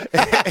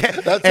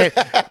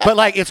 But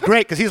like, it's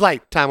great because he's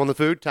like, time on the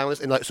food, time on this.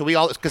 And like, so we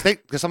all,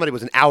 because somebody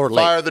was an hour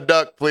late. Fire the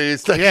duck,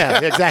 please.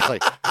 Yeah, exactly.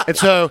 And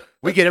so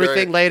we get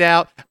everything laid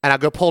out, and I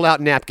go pull out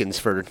napkins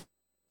for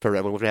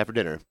everyone to have for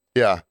dinner.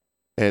 Yeah.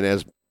 And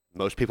as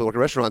most people who work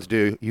in restaurants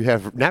do, you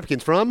have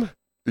napkins from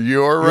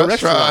your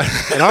restaurant.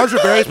 And ours are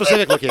very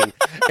specific looking.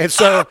 And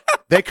so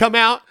they come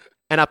out,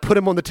 and I put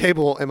them on the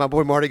table, and my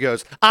boy Marty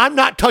goes, I'm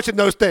not touching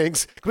those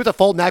things. We have to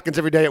fold napkins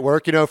every day at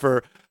work,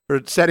 for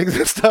for settings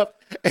and stuff.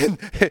 And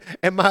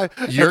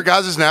your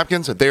guys'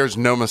 napkins, there's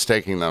no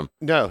mistaking them.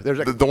 No, there's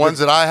like, the ones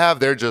that I have,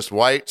 they're just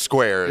white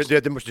squares. They're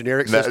the most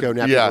generic Cisco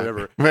napkins,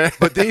 whatever.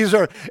 But these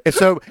are,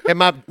 and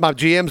my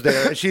GM's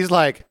there, and she's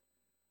like,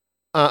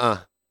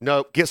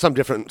 no, get something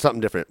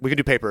different. We can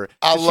do paper.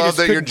 I love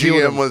that your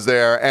GM was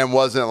there and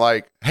wasn't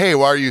like, hey,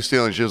 why are you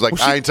stealing? She was like,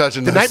 I ain't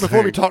touching this. The night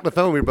before we talked on the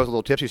phone, we were both a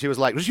little tipsy. She was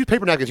like, just use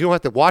paper napkins. You don't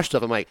have to wash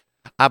stuff. I'm like,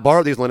 I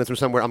borrowed these linens from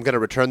somewhere I'm going to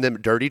return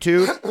them dirty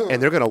to,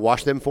 and they're going to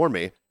wash them for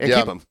me and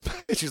keep them.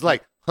 And she's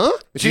like, huh?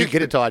 And she didn't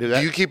get it until I do that.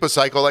 Do you keep a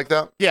cycle like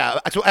that? Yeah.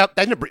 I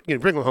end up bring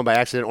them home by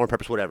accident or on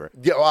purpose, whatever.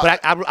 Yeah, well,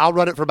 but I'll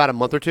run it for about a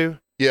month or two.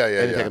 Yeah.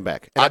 And take them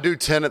back. And I do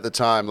 10 at the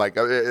time. Like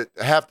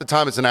half the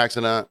time it's an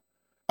accident.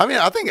 I mean,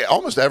 I think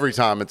almost every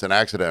time it's an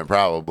accident,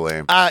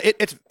 probably.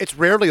 It's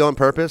rarely on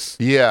purpose.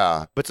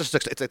 Yeah, but it's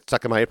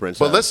stuck in my apron.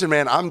 So. But listen,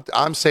 man,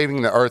 I'm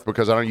saving the earth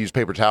because I don't use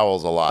paper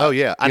towels a lot. Oh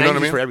yeah, I know what I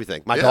mean for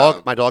everything. My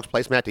dog's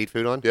placemat to eat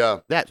food on. Yeah,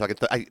 that so I can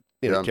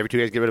every 2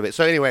 days get rid of it.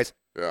 So, anyways,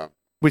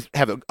 we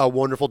have a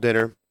wonderful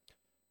dinner,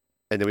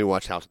 and then we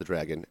watch House of the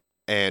Dragon,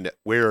 and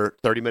we're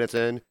 30 minutes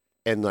in,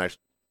 and there's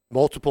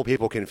multiple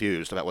people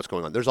confused about what's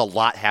going on. There's a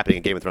lot happening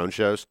in Game of Thrones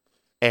shows.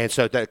 And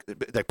so they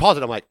pause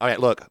it. I'm like, all right,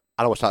 look,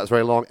 I don't want to talk this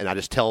very long. And I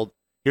just tell,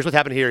 here's what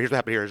happened here, here's what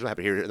happened here, here's what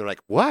happened here. And they're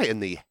like, why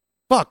in the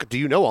fuck do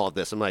you know all of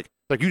this? I'm like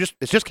it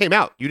just came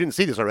out. You didn't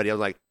see this already. I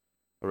was like,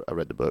 I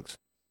read the books.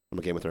 I'm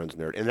a Game of Thrones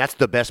nerd. And that's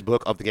the best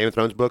book of the Game of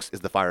Thrones books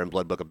is the Fire and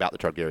Blood book about the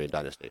Targaryen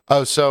dynasty.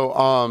 Oh,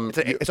 so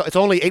it's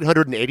only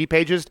 880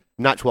 pages,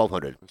 not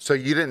 1,200. So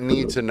you didn't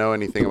need to know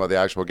anything about the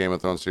actual Game of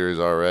Thrones series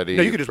already?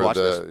 No, you could just watch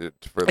this.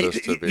 For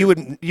this to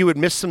be... You would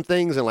miss some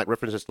things and like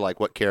references to like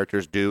what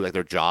characters do, like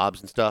their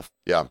jobs and stuff.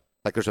 Yeah.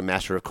 Like there's a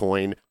master of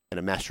coin and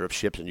a master of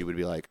ships, and you would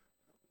be like,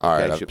 all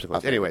right.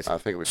 Anyways, I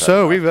think we've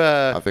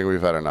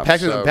had enough.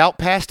 Paxton's about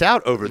passed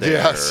out over there.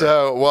 Yeah.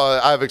 So,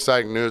 well, I have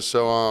exciting news.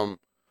 So,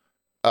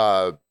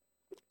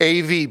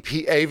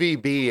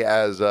 AVB,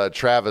 as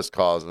Travis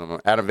calls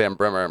him, Adam Van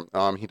Brimmer,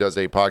 he does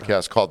a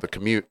podcast called The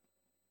Commute.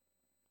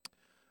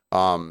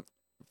 And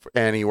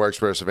he works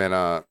for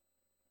Savannah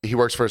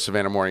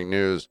Morning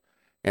News,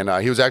 and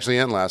he was actually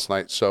in last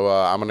night. So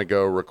I'm going to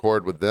go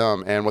record with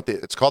them, and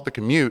it's called The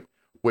Commute,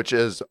 which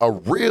is a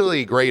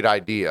really great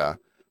idea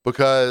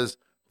because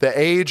the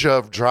age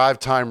of drive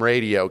time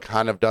radio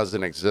kind of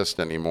doesn't exist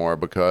anymore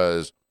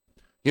because,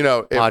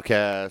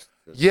 podcast.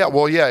 Yeah,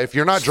 well, yeah. If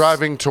you're not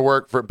driving to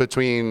work for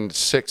between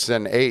 6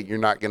 and 8, you're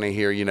not going to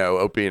hear,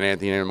 Opie and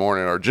Anthony in the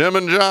morning or Jim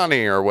and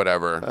Johnny or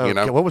whatever.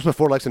 What was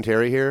before Lex and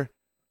Terry here?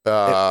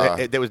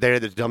 It was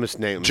the dumbest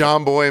name.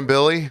 John Boy and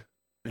Billy.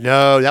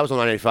 No, that was on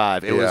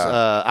 985. It was.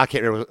 I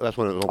can't remember. That's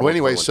one of the. Well,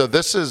 anyway, so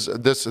this is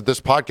this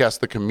podcast,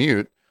 The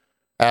Commute.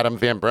 Adam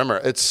Van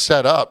Brimmer. It's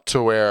set up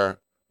to where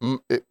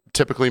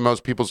typically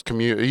most people's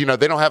commute.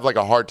 They don't have like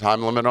a hard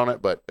time limit on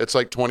it, but it's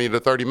like 20 to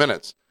 30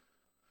 minutes.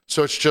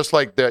 So it's just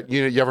like that.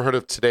 You ever heard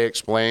of Today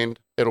Explained?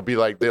 It'll be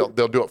like they'll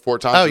do it 4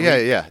 times. Oh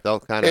yeah. They'll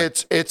kind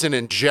of. It's an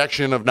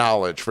injection of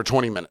knowledge for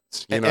 20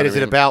 minutes. And is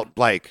it about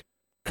like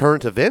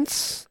current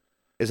events?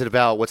 Is it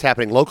about what's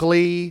happening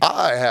locally?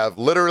 I have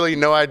literally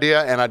no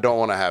idea, and I don't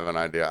want to have an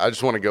idea. I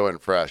just want to go in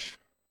fresh.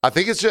 I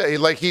think it's just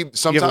like he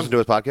sometimes. You ever listen to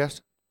his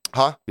podcast?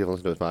 Huh? You haven't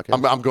listened to his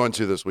podcast? I'm going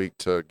to this week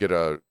to get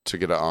a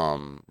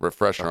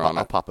refresher on it.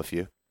 I'll pop a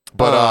few.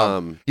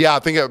 But yeah, I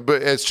think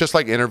but it's just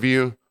like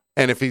interview,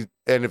 and if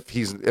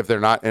they're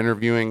not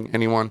interviewing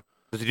anyone,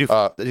 does he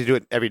do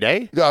it every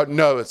day?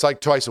 No, it's like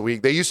twice a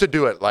week. They used to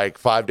do it like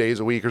 5 days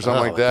a week or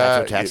something like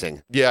that. That's so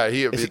taxing. Yeah,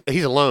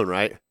 he's alone,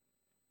 right?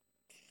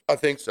 I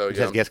think so. He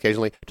has guests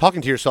occasionally.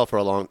 Talking to yourself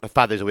for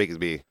 5 days a week is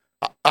be.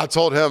 I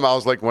told him, I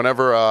was like,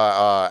 whenever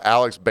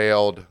Alex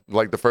bailed,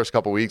 like the first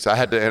couple weeks, I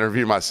had to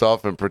interview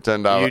myself and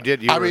pretend I. You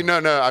did.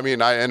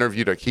 I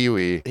interviewed a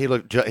Kiwi. He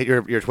looked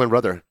your twin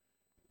brother.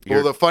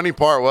 Well, the funny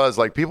part was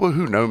like people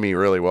who know me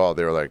really well,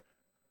 they were like,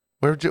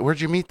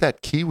 "Where'd you meet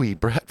that Kiwi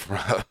Brett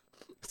from?"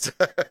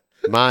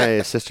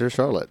 My sister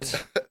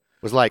Charlotte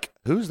was like,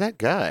 "Who's that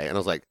guy?" And I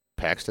was like,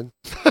 "Paxton."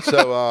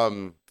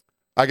 So,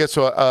 I guess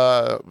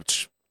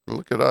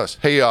look at us.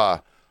 Hey,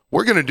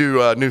 we're going to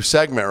do a new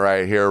segment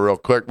right here real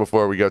quick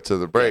before we go to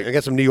the break. I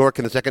got some New York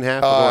in the second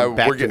half.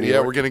 We're going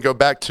to go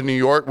back to New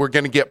York. We're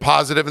going to get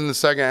positive in the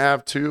second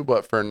half too,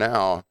 but for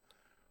now,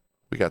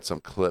 we got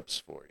some clips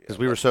for you. Because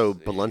we were so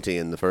blunty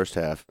in the first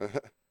half.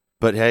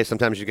 But hey,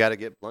 sometimes you got to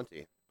get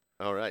blunty.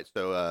 All right,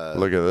 so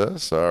look at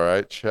this. All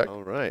right, check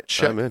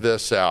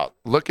this out.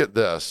 Look at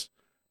this.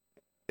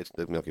 It's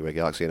the Milky Way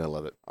galaxy, and I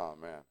love it. Oh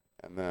man!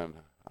 And then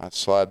I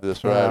slide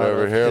this right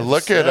over here.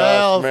 Look at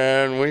us,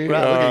 man. Look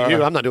at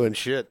you. I'm not doing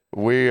shit.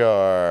 We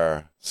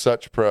are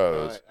such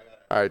pros.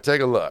 All right, take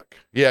a look.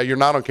 Yeah, you're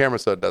not on camera,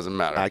 so it doesn't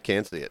matter. I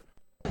can't see it.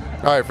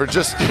 All right, for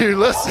just you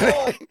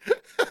listening.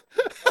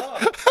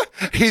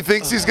 He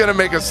thinks he's going to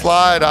make a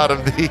slide out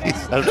of these.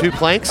 Out of 2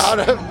 planks? Out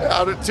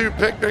of 2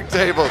 picnic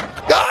tables.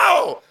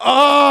 Go!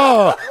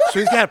 Oh! So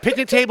he's got a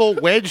picnic table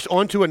wedged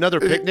onto another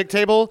picnic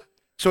table.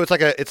 So it's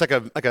like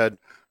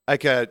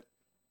a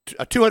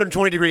a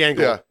 220-degree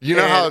angle. Yeah. You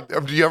know how,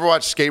 do you ever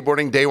watch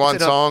skateboarding, Daewon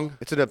Song?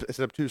 It's an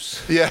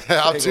obtuse. Yeah,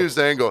 obtuse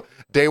angle.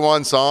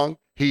 Daewon Song,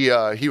 he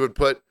would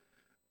put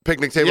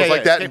picnic tables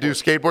like that and do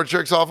skateboard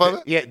tricks off of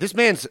it? Yeah, this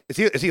man's,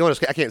 is he on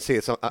I can't see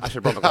it, so I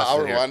should have brought my glasses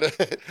I'll rewind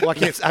it. Well, I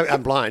can't,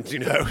 I'm blind, you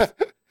know.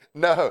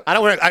 No. I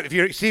don't wear, if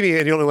you see me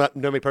and you don't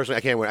know me personally,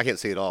 I can't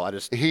see it all. I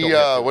just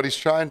what he's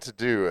trying to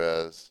do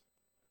is,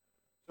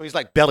 so he's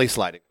like belly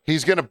sliding. He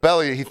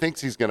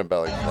thinks he's going to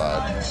belly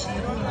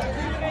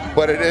slide.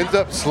 But it ends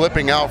up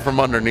slipping out from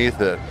underneath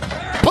it.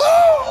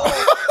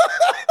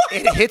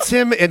 It hits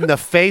him in the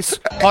face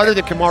harder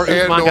than Kamaru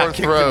Usman got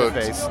kicked in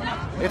the face.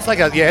 It's like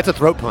it's a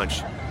throat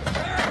punch.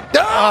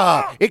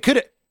 It could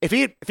have, if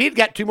he'd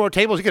got 2 more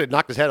tables, he could have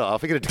knocked his head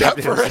off. He could have tapped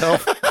it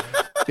himself.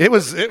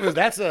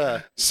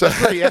 That's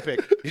pretty epic.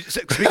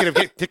 Speaking of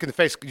getting kicked in the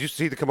face, did you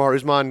see the Kamaru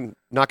Usman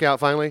knockout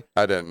finally?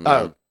 I didn't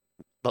know.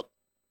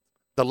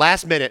 The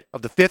last minute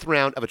of the 5th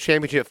round of a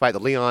championship fight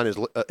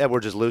that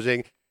Edwards is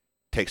losing,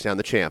 takes down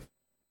the champ.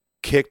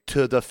 Kick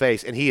to the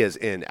face, and he is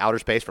in outer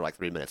space for like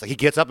 3 minutes. Like he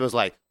gets up and was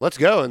like, "Let's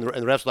go," and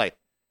the ref's like,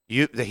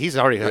 he's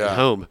already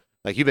home.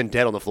 Like you've been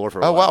dead on the floor for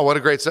a while. Wow, what a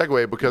great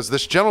segue, because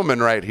this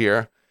gentleman right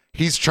here,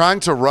 he's trying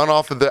to run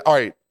off of the, all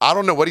right, I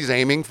don't know what he's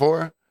aiming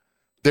for.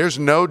 There's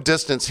no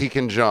distance he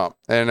can jump.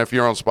 And if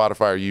you're on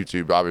Spotify or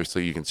YouTube,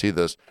 obviously you can see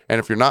this. And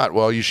if you're not,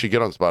 well, you should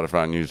get on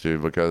Spotify and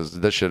YouTube because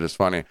this shit is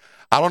funny.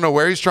 I don't know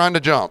where he's trying to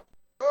jump.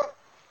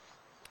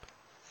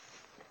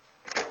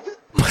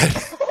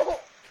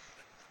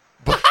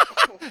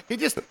 He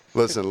just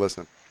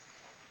listen.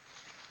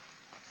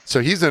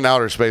 So he's in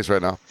outer space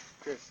right now.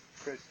 Chris,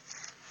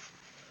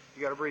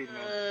 you gotta breathe,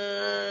 man.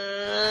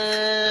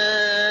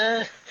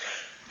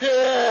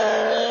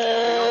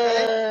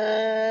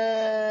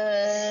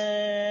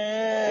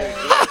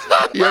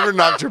 You ever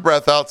knocked your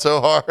breath out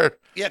so hard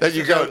that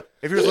you go?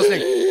 If you're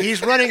listening,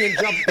 he's running and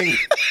jumping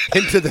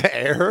into the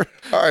air.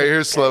 All right,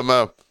 here's slow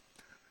mo.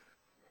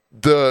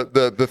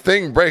 The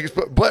thing breaks,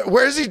 but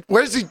where's he?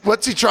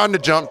 What's he trying to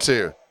jump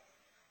to?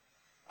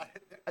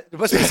 There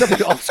must be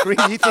something off screen.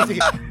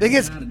 Thing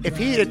is, if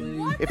he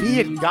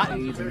had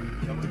gotten,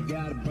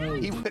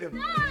 he would have.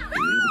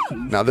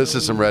 Now this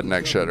is some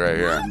redneck shit right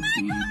here.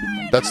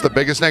 That's the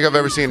biggest snake I've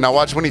ever seen. Now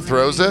watch when he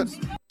throws it.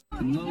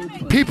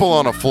 People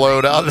on a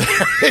float out there.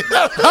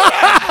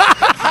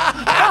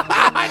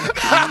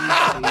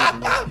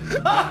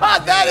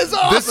 That is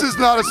awesome. This is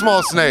not a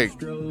small snake.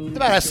 It's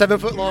about a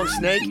 7-foot-long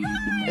snake.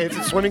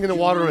 It's swimming in the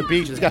water on a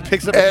beach. It's got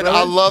picks up. And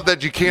I love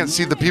that you can't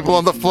see the people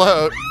on the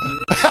float.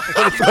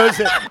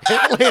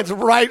 It lands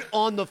right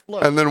on the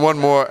float. And then one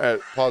more.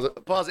 Pause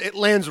it. Pause. It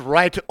lands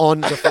right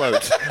on the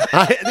float.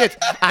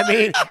 I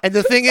mean, and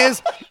the thing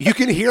is, you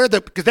can hear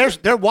because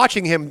they're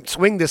watching him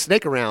swing this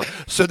snake around.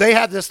 So they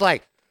have this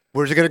like,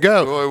 where's it gonna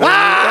go?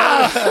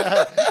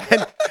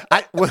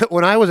 And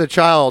when I was a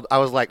child, I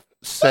was like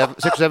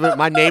 6 or 7.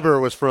 My neighbor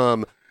was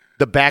from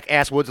the back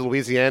ass woods of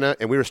Louisiana,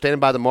 and we were standing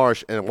by the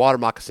marsh, and a water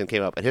moccasin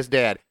came up, and his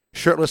dad,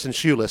 shirtless and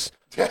shoeless,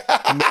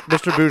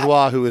 Mr.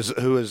 Bourgeois, who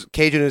is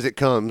Cajun as it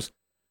comes,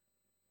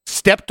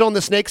 stepped on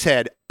the snake's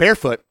head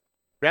barefoot,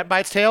 grabbed by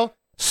its tail,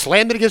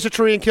 slammed it against a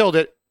tree, and killed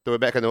it. Threw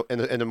it back in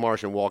the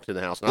marsh and walked in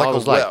the house. And like I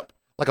was a whip.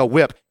 Like a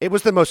whip. It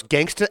was the most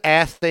gangsta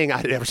ass thing I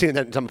had ever seen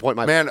at some point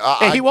in my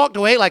life. And he walked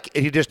away like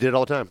he just did it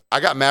all the time.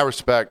 I got mad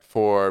respect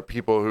for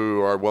people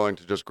who are willing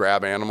to just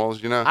grab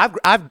animals. You know,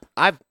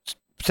 I've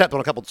stepped on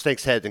a couple of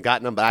snakes' heads and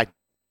gotten them, but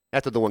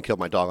after the one killed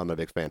my dog, I'm not a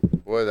big fan.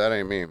 Boy, that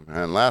ain't me.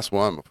 And last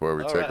one before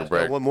we take a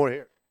break. One more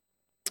here.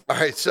 All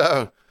right,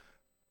 so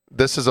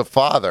this is a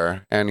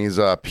father, and he's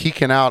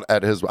peeking out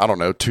at his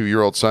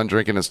 2-year-old son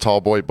drinking his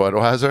tall boy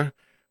Budweiser.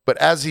 But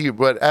as he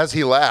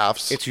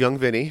laughs, it's young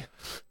Vinny.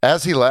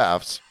 As he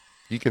laughs,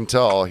 you can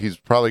tell he's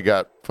probably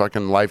got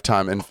fucking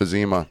lifetime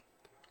emphysema.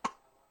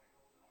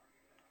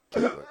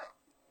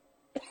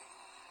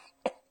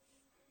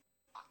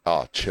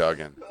 Oh,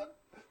 chugging.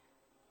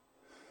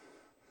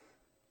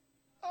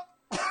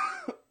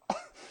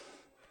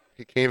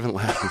 He can't even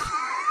laugh.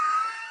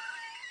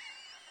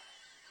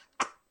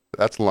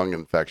 That's lung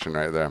infection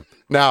right there.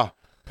 Now,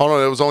 hold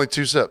on. It was only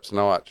 2 sips.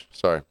 Now watch.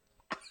 Sorry.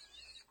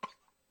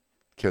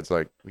 Kid's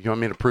like, you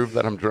want me to prove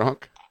that I'm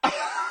drunk?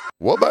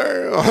 Well,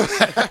 that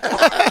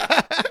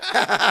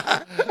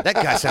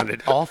guy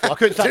sounded awful. I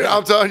couldn't stop. Dude,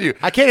 I'm telling you,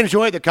 I can't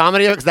enjoy the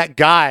comedy of it because that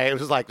guy, it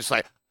was just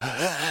like.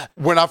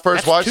 When I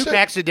first watched 2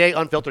 packs a day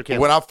unfiltered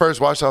camera. When I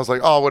first watched it, I was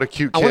like, oh, what a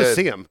cute kid. I want to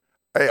see him.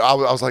 Hey, I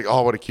was like,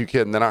 oh, what a cute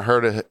kid. And then I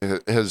heard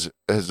his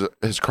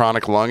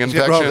chronic lung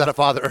infection. He's going to grow up without a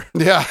father.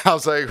 Yeah, I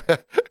was like,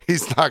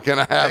 he's not going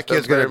to have that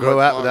kid's going to grow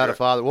up without a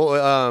father.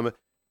 Well,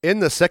 in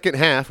the second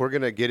half, we're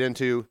going to get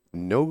into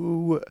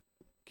no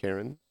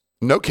Karens.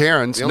 No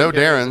Karens, no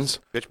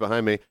Darrens. Bitch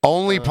behind me.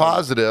 Only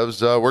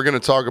positives. We're going to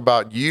talk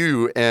about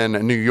you in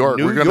New York.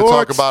 We're going to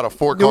talk about a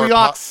 4-car. New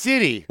York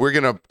City. We're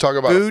going to talk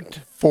about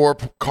food,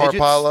 4-car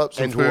pileups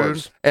and food.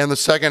 Dwarves. And the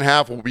second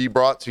half will be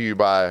brought to you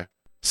by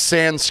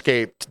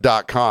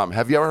Sanscaped.com.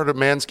 Have you ever heard of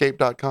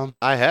Manscaped.com?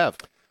 I have.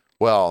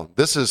 Well,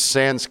 this is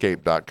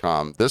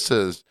Sanscaped.com. This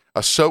is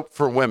a soap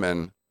for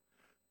women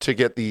to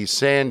get the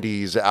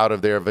sandies out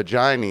of their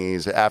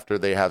vaginas after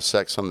they have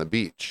sex on the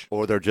beach.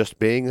 Or they're just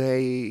being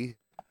a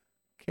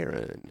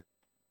Karen.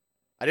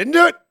 I didn't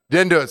do it.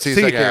 Didn't do it. See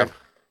you, Karen.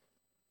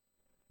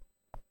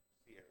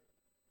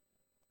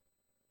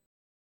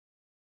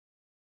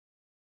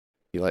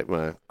 You like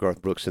my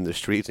Garth Brooks in the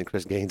streets and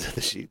Chris Gaines in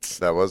the sheets.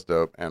 That was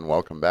dope. And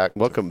welcome back.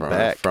 Welcome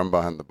back. From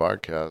Behind the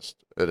Barcast.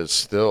 It is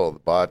still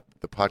the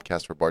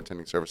podcast for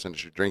bartending, service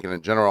industry, drinking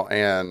in general.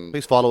 And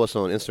please follow us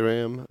on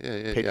Instagram,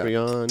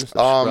 Patreon,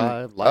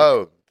 subscribe, like.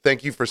 Oh,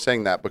 thank you for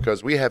saying that,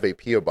 because we have a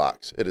P.O.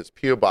 Box. It is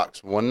P.O.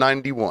 Box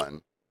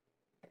 191,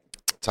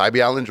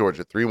 Tybee Island,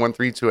 Georgia,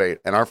 31328.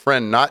 And our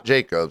friend Not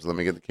Jacobs, let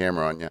me get the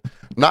camera on you.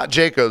 Not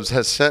Jacobs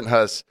has sent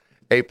us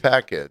a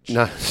package.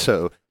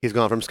 So he's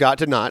gone from Scott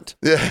to Not,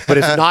 yeah. But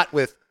it's not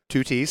with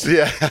 2 T's.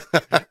 Yeah.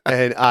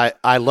 And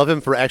I love him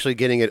for actually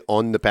getting it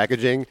on the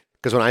packaging,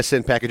 because when I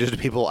send packages to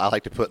people, I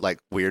like to put like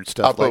weird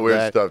stuff. I'll put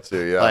weird stuff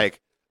too, yeah. Like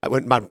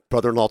when my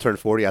brother-in-law turned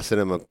 40, I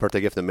sent him a birthday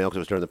gift in the mail because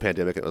it was during the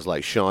pandemic. And it was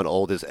like Sean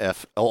old as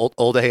F,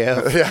 old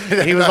AF. Yeah.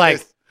 And he was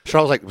like,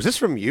 Sean was like, was this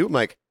from you? I'm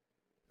like,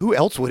 who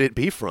else would it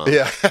be from?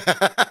 Yeah.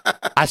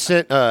 I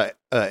sent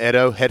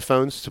Edo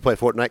headphones to play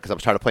Fortnite because I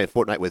was tired of playing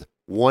Fortnite with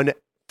one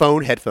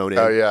phone headphone in.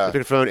 Oh yeah. I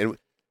took a phone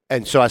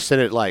and so I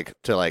sent it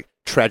to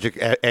Tragic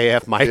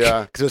AF Mike,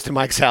 because it was to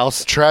Mike's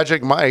house.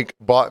 Tragic Mike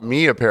bought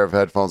me a pair of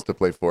headphones to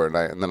play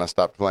Fortnite, and then I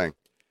stopped playing.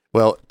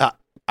 Well,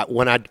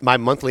 when my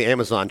monthly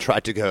Amazon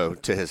tried to go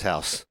to his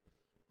house,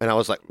 and I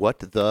was like, what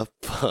the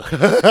fuck?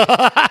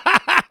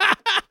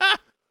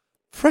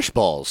 Fresh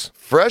Balls.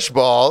 Fresh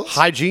Balls.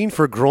 Hygiene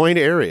for groin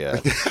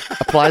area.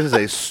 Applies as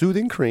a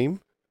soothing cream.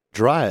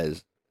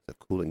 Dries as a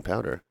cooling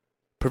powder.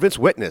 Prevents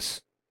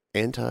wetness.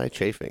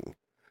 Anti-chafing.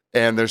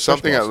 And there's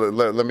something,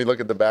 let me look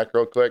at the back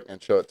real quick and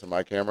show it to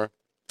my camera,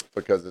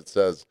 because it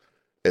says,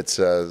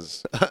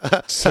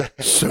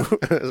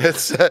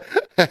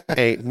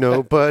 ain't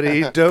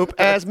nobody dope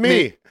as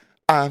me.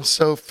 I'm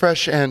so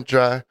fresh and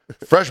dry.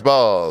 Fresh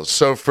Balls,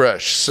 so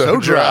fresh, so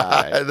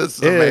dry. This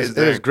is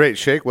amazing. It is great.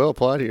 Shake well,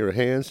 apply to your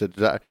hands to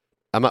dry.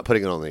 I'm not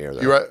putting it on the air,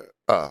 though. You're right.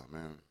 Oh,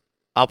 man.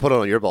 I'll put it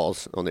on your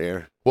balls on the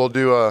air. We'll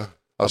do a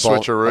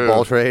switcheroo. A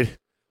ball trade.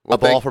 Well,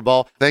 ball for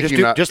ball.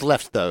 Just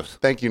left those.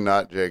 Thank you,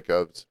 Not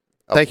Jacobs.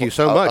 Thank you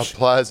so much.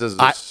 Applies as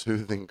a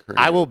soothing cream.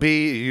 I will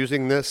be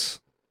using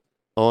this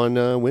on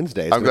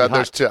Wednesdays. I'm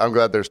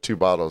glad there's 2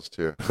 bottles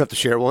too. I have to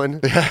share one.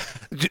 Yeah.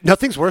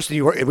 Nothing's worse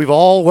than we've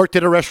all worked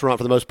at a restaurant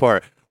for the most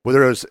part,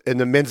 whether it was in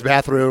the men's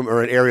bathroom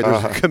or an area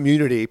there's a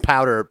community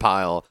powder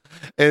pile,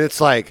 and it's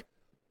like,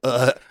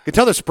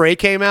 until the spray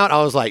came out,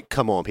 I was like,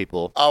 come on,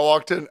 people. I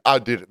walked into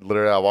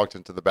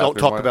the bathroom. Don't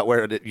talk about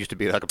where it used to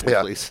be, like a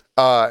police.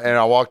 And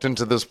I walked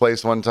into this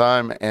place one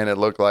time, and it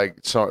looked like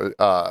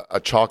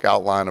a chalk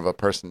outline of a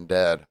person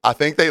dead. I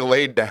think they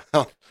laid down.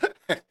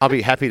 I'll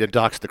be happy to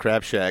dox the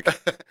Crab Shack.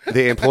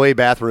 The employee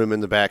bathroom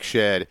in the back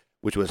shed,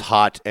 which was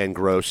hot and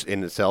gross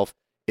in itself.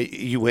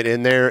 You went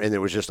in there, and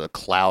there was just a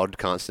cloud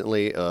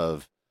constantly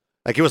of,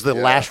 like, it was the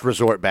last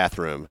resort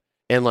bathroom.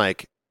 And,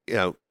 like,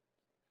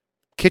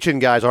 kitchen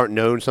guys aren't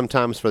known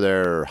sometimes for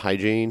their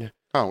hygiene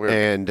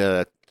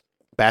and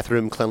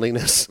bathroom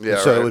cleanliness. Yeah,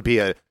 so it would be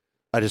a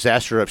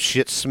disaster of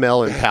shit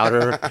smell and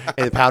powder,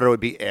 and the powder would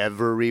be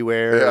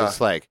everywhere. Yeah. It's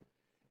like,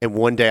 and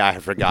one day I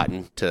had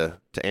forgotten to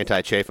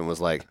anti-chafe and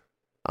was like,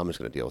 I'm just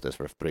going to deal with this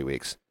for 3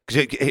 weeks.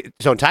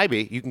 So in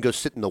Tybee, you can go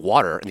sit in the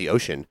water in the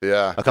ocean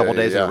a couple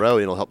days in a row,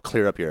 and it'll help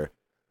clear up your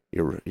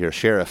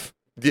sheriff.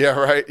 Yeah,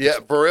 right. Yeah,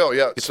 for real.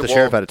 Yeah, it's the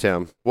sheriff out of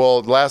town.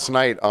 Well, last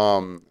night,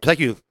 thank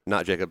you,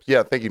 Not Jacobs.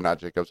 Yeah, thank you, Not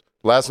Jacobs.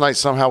 Last night,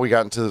 somehow we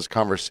got into this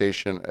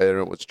conversation, and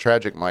it was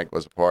Tragic Mike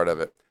was a part of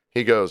it.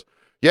 He goes,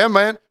 "Yeah,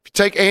 man, if you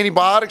take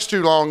antibiotics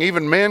too long,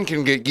 even men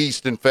can get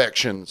yeast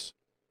infections."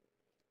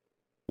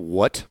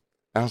 What?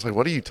 And I was like,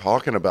 "What are you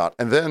talking about?"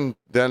 And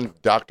then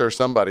Doctor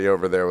somebody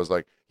over there was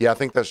like, "Yeah, I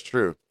think that's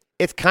true."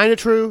 It's kind of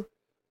true,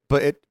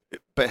 but it's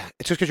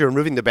just because you're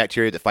removing the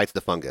bacteria that fights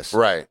the fungus,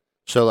 right?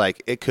 So,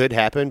 like, it could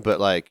happen,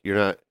 but, like, you're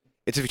not...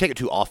 It's if you take it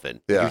too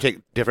often. Yeah. You take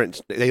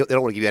different... They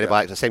don't want to give you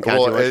antibiotics the same kind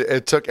of too much.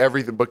 It took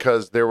everything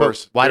because there were...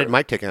 Why did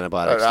Mike take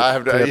antibiotics? I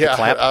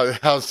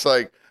was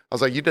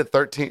like, you did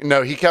 13...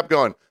 No, he kept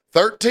going,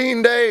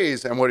 13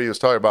 days. And what he was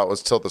talking about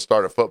was till the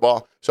start of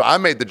football. So I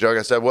made the joke.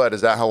 I said, what,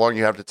 is that how long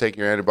you have to take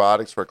your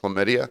antibiotics for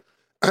chlamydia?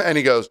 And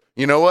he goes,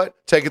 you know what?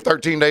 Taking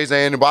 13 days of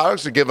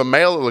antibiotics to give a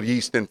male a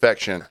yeast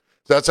infection.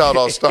 That's how it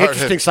all started.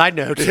 Interesting side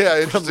note.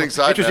 Yeah,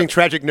 interesting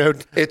tragic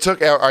note. It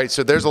took, all right,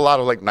 so there's a lot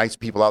of, like, nice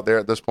people out there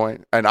at this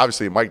point. And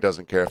obviously Mike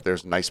doesn't care if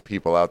there's nice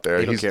people out there.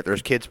 He doesn't care if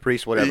there's kids,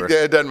 priests, whatever.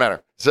 It doesn't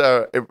matter.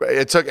 So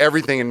it took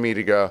everything in me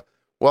to go,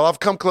 well, I've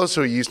come close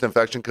to a yeast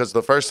infection because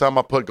the first time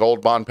I put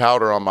Gold Bond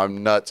powder on my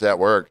nuts at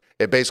work,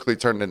 it basically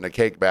turned into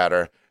cake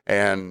batter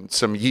and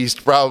some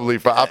yeast probably.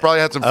 I probably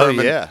had some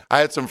I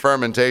had some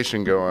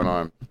fermentation going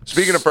on.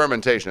 Speaking of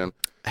fermentation.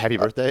 Happy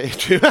birthday.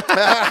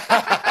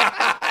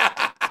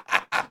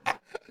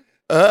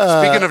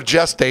 Speaking of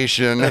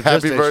gestation,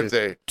 happy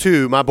birthday.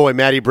 To my boy,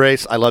 Matty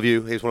Brace. I love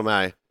you. He's one of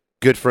my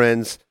good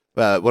friends,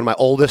 one of my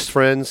oldest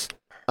friends.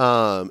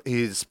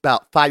 He's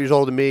about 5 years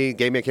older than me.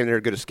 Gay man came in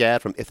here to go to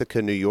SCAD from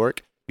Ithaca, New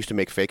York. Used to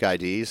make fake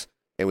IDs,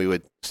 and we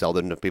would sell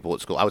them to people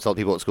at school. I would sell to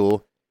people at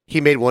school.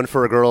 He made one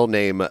for a girl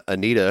named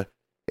Anita,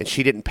 and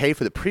she didn't pay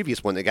for the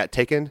previous one that got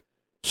taken.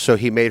 So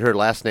he made her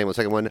last name, the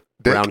second one,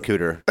 Brown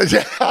Cooter.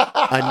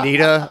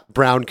 Anita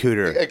Brown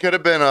Cooter. It could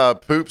have been a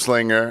poop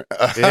slinger.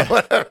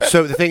 Yeah.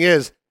 So the thing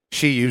is,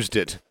 she used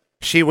it.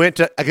 She went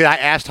to, I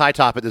asked High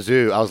Top at the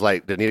zoo, I was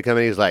like, did Anita come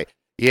in? He's like,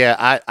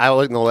 yeah, I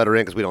wasn't going to let her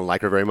in because we don't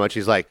like her very much.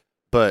 He's like,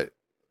 but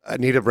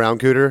Anita Brown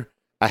Cooter,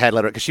 I had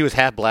let her, because she was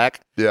half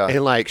black. Yeah.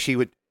 And like, she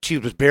was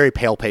very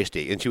pale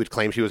pasty, and she would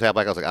claim she was half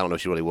black. I was like, I don't know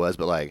if she really was,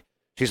 but like,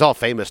 she's all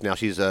famous now.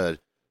 She's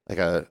like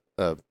a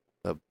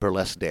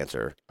burlesque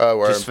dancer.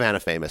 Oh, she's kind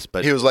of famous.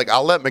 But he was like,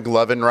 I'll let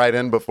McLovin right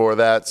in before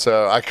that,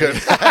 so I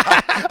couldn't.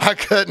 I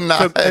could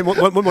not. So, and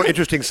one more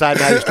interesting side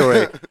note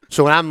story.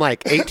 So when I'm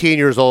like 18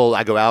 years old,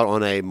 I go out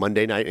on a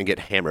Monday night and get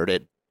hammered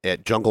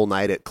at Jungle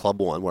Night at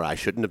Club One, where I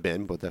shouldn't have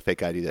been, with the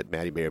fake ID that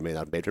Maddie may or may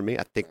not have made for me.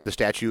 I think the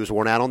statue was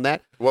worn out on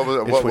that. What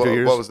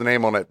was the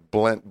name on it?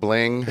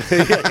 Bling.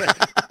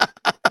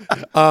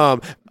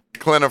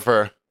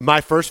 Clinifer.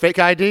 My first fake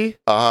ID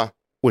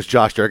was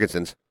Josh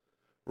Jurgensen's.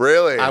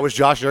 Really? I was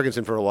Josh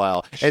Jurgensen for a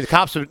while. And the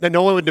cops,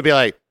 no one would be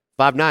like,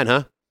 5'9",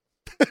 huh?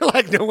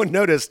 Like, no one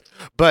noticed.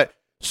 But,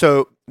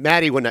 so,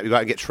 Maddie would not go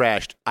out and get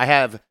trashed. I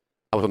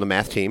was on the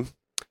math team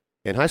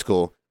in high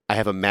school. I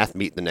have a math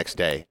meet the next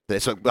day.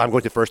 So I'm going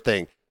to the first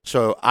thing.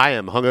 So I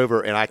am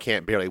hungover and I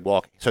can't barely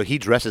walk. So he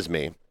dresses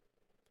me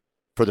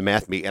for the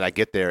math meet, and I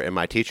get there, and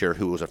my teacher,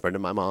 who was a friend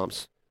of my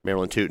mom's,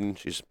 Marilyn Tootin,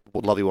 she's a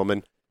lovely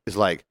woman, is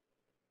like,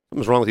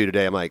 something's wrong with you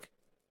today. I'm like,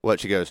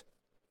 what? She goes,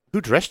 who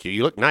dressed you?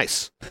 You look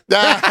nice. And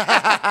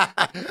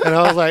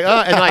I was like,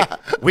 and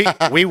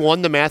like we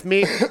won the math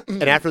meet,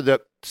 and after the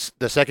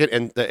second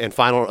and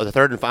final, or the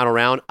third and final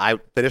round, I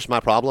finished my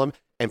problem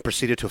and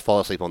proceeded to fall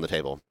asleep on the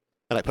table.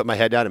 And I put my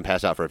head down and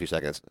passed out for a few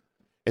seconds.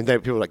 And then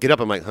people were like, get up.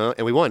 I'm like, huh?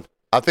 And we won.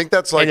 I think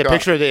that's like and the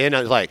picture at the end,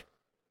 I was like,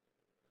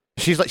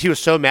 she was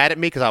so mad at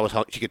me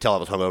because she could tell I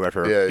was hungover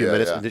after a few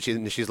minutes,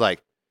 and she's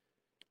like,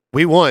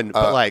 we won,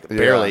 but like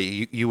barely.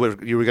 Yeah. You were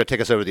going to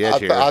take us over the edge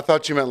here. I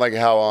thought you meant like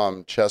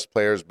how chess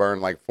players burn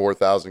like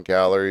 4,000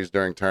 calories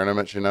during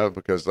tournaments,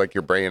 because like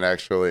your brain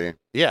actually.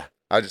 Yeah.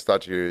 I just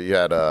thought you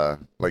had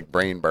like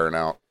brain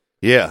burnout.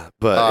 Yeah,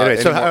 but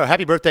anyway, so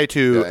happy birthday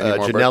to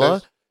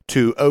Janella,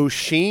 to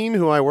O'Sheen,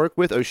 who I work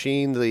with.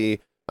 O'Sheen, the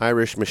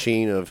Irish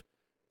machine of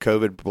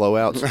COVID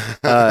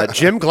blowouts.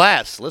 Jim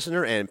Glass,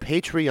 listener and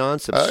Patreon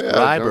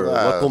subscriber.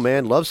 Local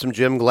man, loves some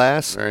Jim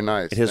Glass. Very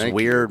nice. In his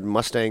weird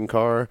Mustang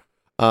car.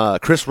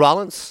 Chris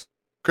Rollins.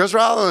 Love Chris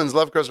Rollins.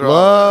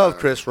 Love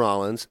Chris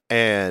Rollins.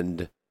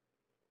 And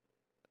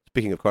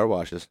speaking of car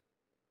washes,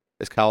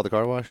 is Kyle the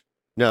car wash?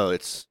 No,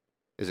 is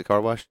it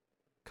car wash?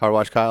 Car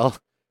wash Kyle.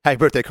 Happy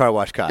birthday, car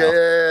wash Kyle.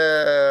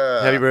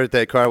 Yeah. Happy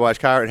birthday, car wash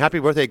Kyle. And happy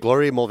birthday,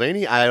 Gloria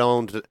Mulvaney. I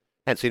hadn't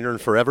seen her in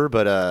forever,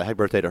 but happy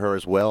birthday to her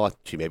as well.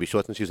 She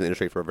wasn't. She was in the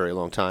industry for a very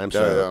long time.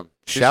 So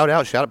shout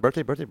out,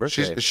 birthday.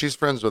 She's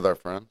friends with our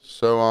friends.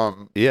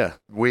 So yeah,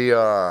 we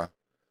on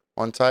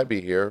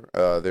Tybee here.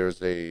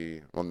 There's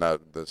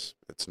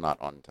it's not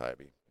on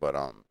Tybee, but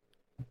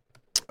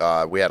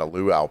we had a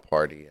luau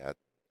party at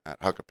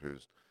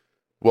Huckapoo's.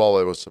 Well,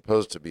 it was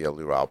supposed to be a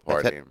luau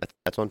party.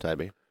 That's on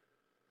Tybee.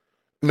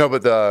 No,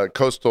 but the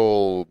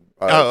coastal.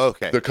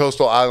 Okay. The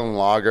Coastal Island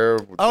Lager.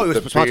 Oh, it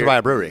was sponsored by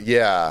a brewery.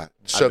 Yeah.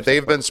 So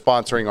they've been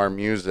sponsoring our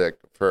music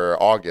for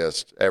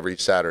August every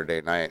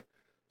Saturday night.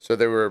 So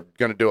they were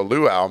going to do a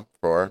luau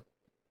for,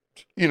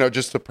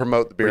 just to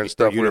promote the beer and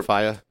stuff.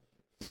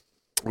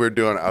 We're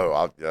doing.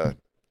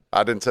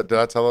 I didn't. Did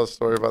I tell a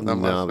story about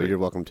them? No, but you're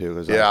welcome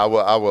to. Yeah, I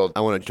will.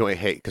 I want to join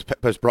hate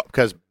because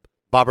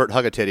Bobbert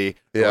Hugatitty.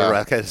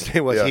 Yeah. His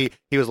name was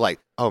he was like,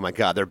 oh my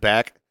God, they're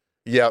back.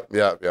 Yep.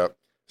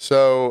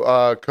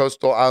 So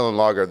Coastal Island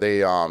Lager,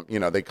 they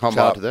they come Shout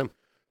up out to them.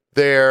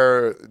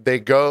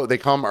 They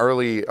come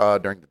early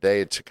during the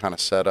day to kind of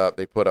set up.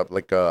 They put up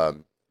like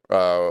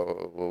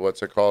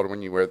what's it called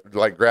when you wear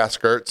like grass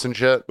skirts and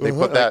shit. They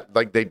put that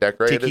like they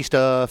decorated tiki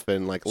stuff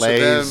and like leis.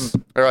 So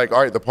then they're like,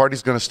 all right, the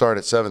party's gonna start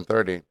at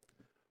 7:30.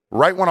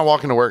 Right when I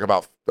walk into work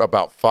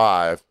about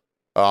 5,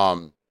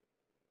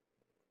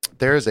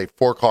 there is a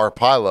 4-car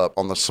pileup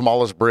on the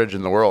smallest bridge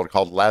in the world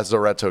called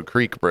Lazaretto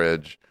Creek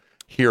Bridge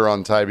here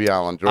on Tybee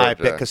Island, Georgia. I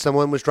bet because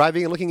someone was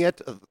driving and looking at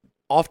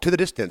off to the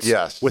distance.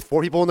 Yes. With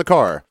 4 people in the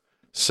car.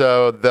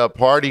 So the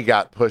party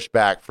got pushed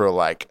back for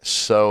like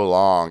so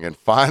long. And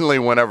finally,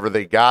 whenever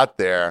they got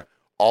there,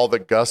 all the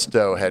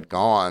gusto had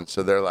gone.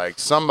 So they're like,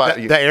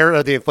 somebody. The air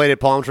of the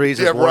inflated palm trees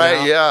is worn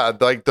out. Yeah.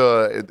 Like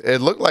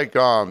it looked like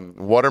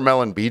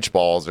watermelon beach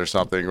balls or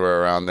something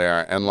were around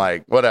there and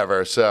like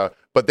whatever. So,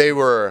 but they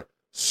were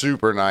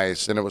super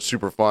nice and it was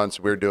super fun.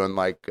 So we were doing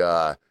like,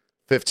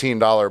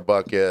 $15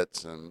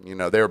 buckets and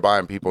they were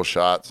buying people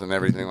shots and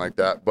everything like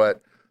that.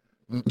 But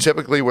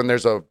typically when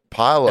there's a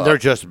pile and they're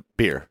just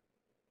beer.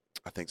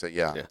 I think so.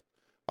 Yeah.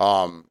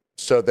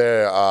 So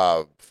they're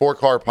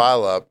 4-car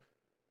pile up.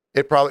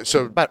 It probably,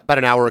 so about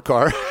an hour a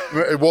car.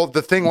 Well,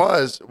 the thing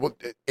was,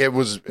 it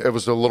was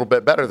a little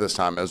bit better this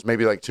time. It was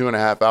maybe like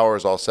 2.5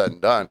 hours all said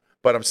and done.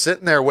 But I'm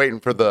sitting there waiting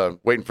for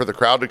the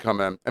crowd to come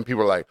in, and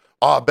people are like,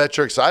 "Oh, I bet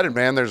you're excited,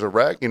 man. There's a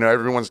wreck. You know,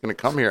 everyone's going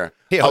to come here."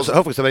 Yeah,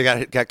 hopefully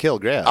somebody got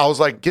killed. Yeah. I was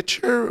like, "Get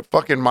your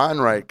fucking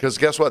mind right," because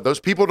guess what? Those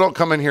people don't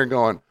come in here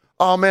going,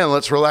 "Oh man,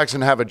 let's relax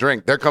and have a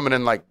drink." They're coming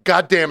in like,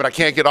 "God damn it, I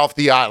can't get off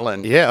the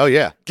island." Yeah. Oh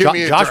yeah. Give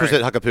me a Josh drink.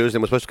 was at Huckapoo's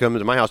and was supposed to come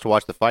to my house to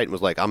watch the fight and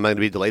was like, "I'm going to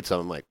be delayed." So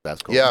I'm like,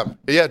 "That's cool."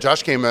 Yeah.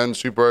 Josh came in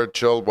super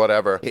chilled,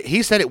 whatever.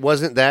 He said it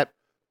wasn't that.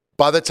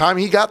 By the time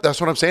he got, that's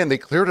what I'm saying. They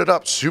cleared it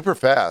up super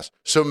fast.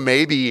 So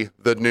maybe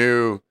the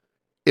new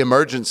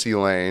emergency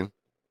lane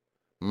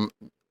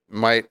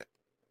might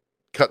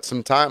cut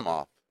some time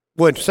off.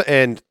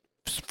 And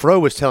Fro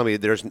was telling me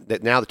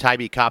that now the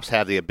Tybee cops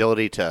have the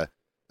ability to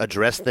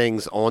address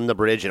things on the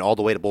bridge and all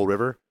the way to Bull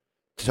River.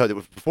 So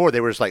before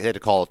they were just like they had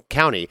to call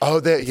county. Oh,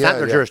 it's not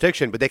their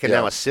jurisdiction, but they can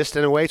now assist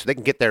in a way, so they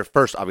can get there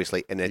first,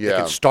 obviously, and then they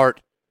can start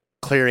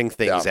clearing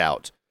things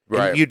out.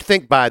 Right. And you'd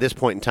think by this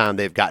point in time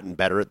they've gotten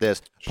better at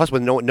this. Plus,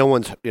 when no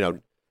one's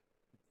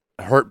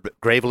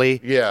hurt gravely,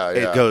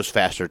 it goes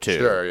faster too.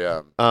 Sure,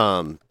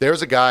 yeah.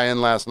 There's a guy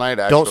in last night.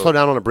 Actually, don't slow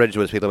down on a bridge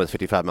with speed limit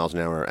 55 miles an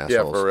hour. Assholes.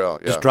 Yeah, for real.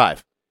 Yeah. Just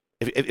drive.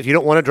 If you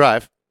don't want to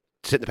drive,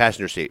 sit in the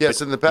passenger seat. Yeah,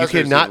 sit in the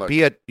passenger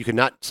seat. You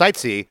cannot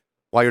sightsee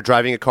while you're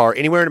driving a car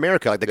anywhere in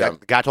America. Like the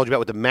guy I told you about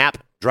with the map,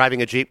 driving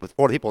a Jeep with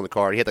 40 people in the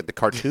car. He had like the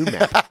cartoon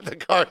map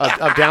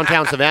of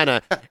downtown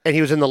Savannah, and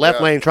he was in the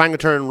left lane trying to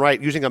turn right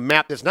using a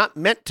map that's not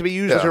meant to be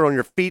used as you're on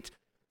your feet,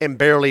 and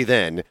barely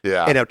then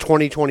in a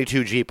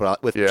 2022 Jeep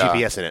with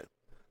GPS in it.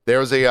 There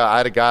was I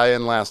had a guy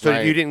in last night.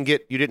 So you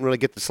didn't really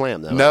get the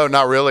slam though. No,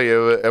 not really.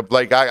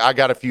 I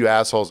got a few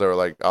assholes that were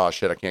like, "Oh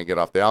shit, I can't get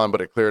off the island,"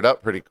 but it cleared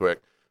up pretty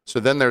quick. So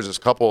then there's this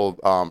couple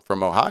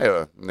from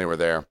Ohio, and they were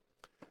there.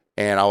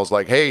 And I was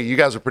like, "Hey, you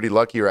guys are pretty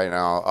lucky right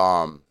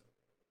now,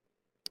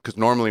 because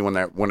normally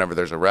whenever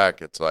there's a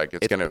wreck, it's like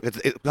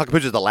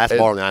Huckapoo's is the last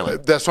bar on the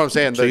island. That's what I'm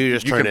saying. So you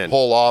can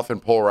pull off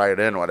and pull right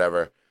in,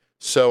 whatever."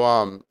 So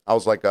I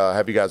was like,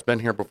 "Have you guys been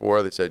here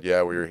before?" They said,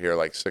 "Yeah, we were here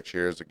like 6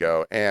 years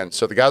ago." And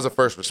so the guy's a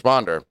first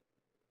responder,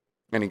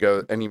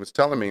 and he was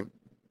telling me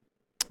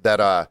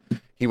that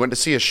he went to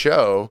see a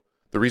show.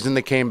 The reason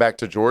they came back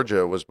to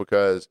Georgia was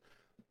because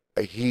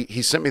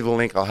he sent me the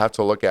link. I'll have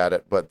to look at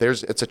it, but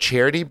it's a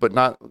charity, but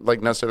not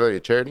like necessarily a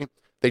charity.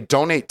 They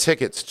donate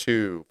tickets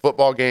to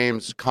football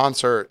games,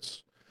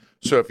 concerts.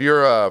 So if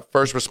you're a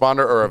first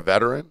responder or a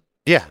veteran,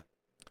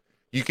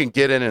 you can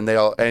get in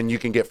and you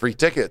can get free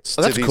tickets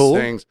to these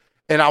things.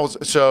 And I was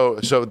so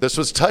this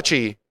was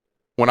touchy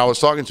when I was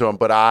talking to him,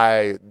 but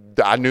I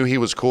knew he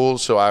was cool,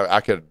 so I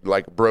could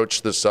like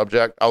broach this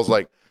subject. I was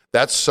like,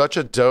 that's such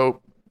a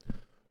dope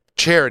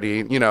charity,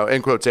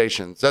 in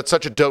quotations. That's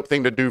such a dope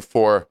thing to do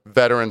for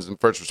veterans and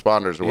first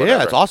responders or whatever.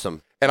 Yeah, it's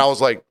awesome. And I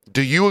was like,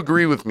 do you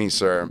agree with me,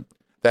 sir,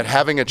 that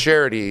having a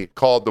charity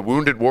called the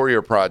Wounded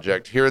Warrior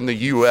Project here in the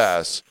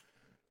U.S.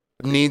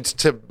 needs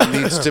to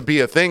be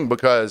a thing?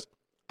 Because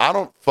I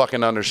don't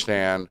fucking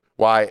understand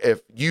why,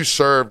 if you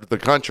served the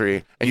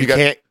country and you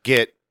can't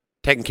get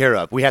taken care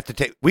of, we have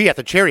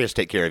the charities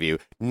take care of you,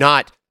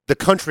 not the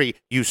country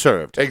you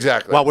served.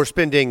 Exactly. While we're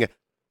spending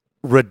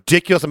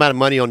ridiculous amount of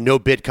money on no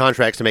bid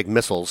contracts to make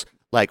missiles,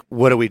 like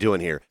what are we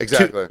doing here?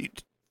 Exactly.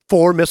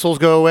 4 missiles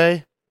go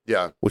away.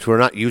 Yeah. Which we're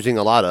not using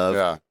a lot of.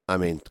 Yeah. I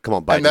mean, come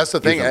on, Biden. And that's the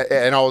thing.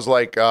 And I was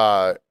like,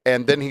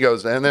 and then he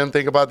goes, and then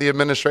think about the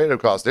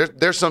administrative costs.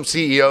 There's some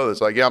CEO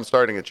that's like, yeah, I'm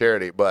starting a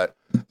charity, but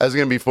that's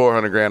going to be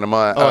 $400,000 a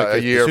month, a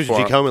year. The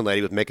Susan G. Komen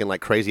lady was making like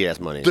crazy ass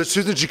money. The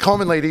Susan G.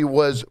 Komen lady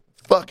was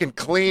fucking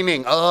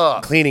cleaning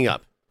up.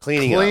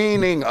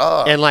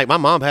 And like my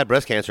mom had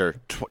breast cancer,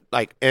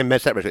 and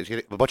metastatic breast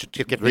cancer, a bunch of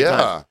kids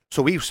times.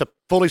 So we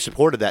fully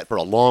supported that for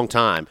a long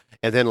time.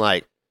 And then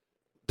like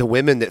the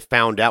women that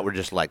found out were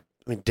just like,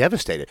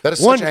 devastated. That is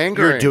One, such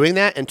anger. You're doing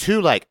that, and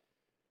 2, like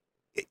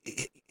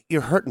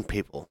you're hurting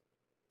people,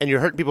 and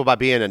you're hurting people by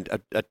being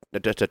a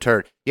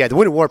turd. Yeah, the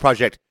Wounded Warrior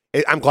Project.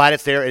 I'm glad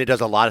it's there, and it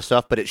does a lot of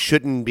stuff, but it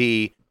shouldn't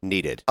be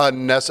needed. A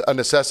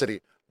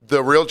necessity.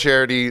 The real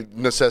charity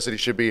necessity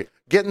should be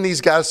getting these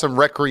guys some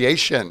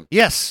recreation.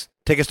 Yes,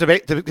 take us to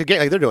like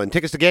they're doing.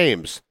 Take us to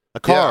games, a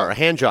car, a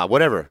hand job,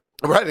 whatever.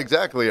 Right,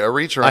 exactly. A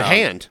reach around. A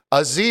hand.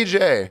 A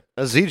ZJ.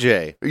 A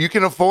ZJ. You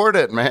can afford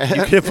it, man.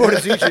 You can afford a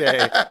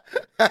ZJ.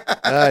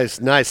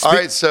 Nice. All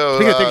right, so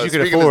speaking of things you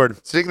can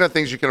afford. Speaking of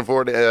things you can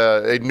afford,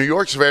 New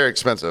York's very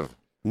expensive.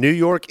 New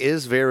York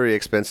is very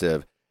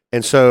expensive.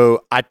 And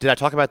so, did I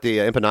talk about the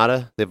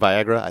Empanada, the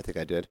Viagra? I think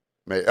I did.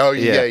 Oh,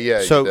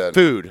 yeah. So,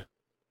 food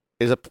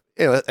is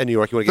in New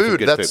York. You want to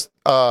get some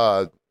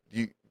good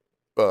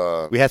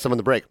food. We had some on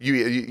the break. You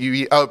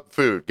eat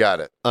food.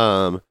 Got it.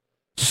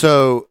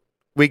 So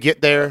we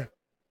get there.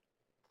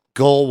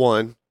 Goal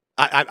 1.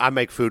 I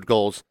make food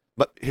goals,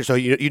 but so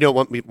you don't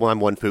want me when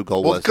one food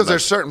goal was. Well, because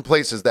there's certain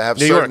places that have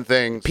New certain York,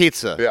 things.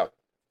 Pizza.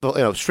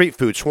 Yeah. Street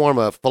food,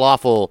 shawarma,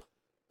 falafel,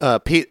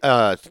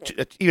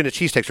 even the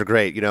cheesesteaks are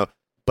great.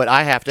 But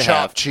I have to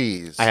chopped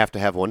cheese. I have to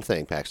have one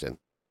thing, Paxton.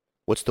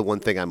 what's the one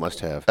thing I must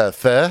have? A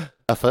pho.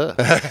 A pho.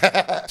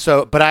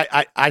 So, but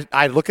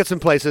I look at some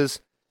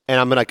places,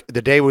 and I'm gonna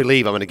the day we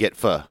leave, I'm gonna get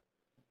pho.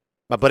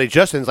 My buddy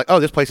Justin's like, oh,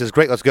 this place is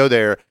great. Let's go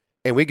there.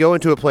 And we go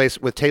into a place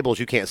with tables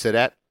you can't sit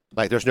at.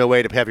 Like, there's no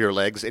way to have your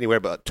legs anywhere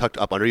but tucked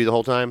up under you the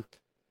whole time.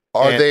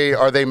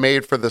 Are they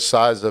made for the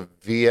size of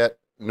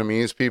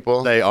Vietnamese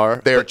people? They are.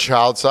 They're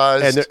child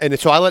sized. And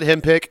so I let him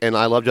pick, and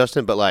I love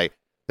Justin, but like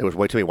there was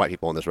way too many white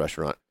people in this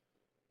restaurant.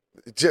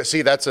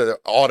 See, that's an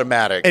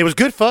automatic. It was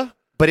good pho,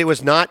 but it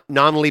was not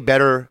nominally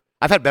better.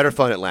 I've had better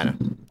pho in Atlanta.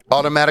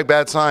 Automatic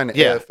bad sign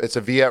if it's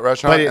a Viet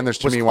restaurant and there's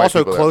too many white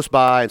people. Also close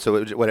by, and so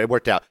it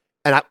worked out.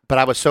 But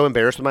I was so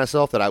embarrassed with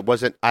myself that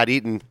I'd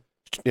eaten,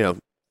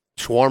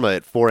 shawarma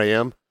at 4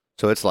 a.m.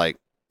 So it's like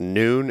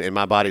noon, and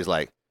my body's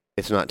like,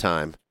 it's not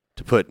time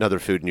to put another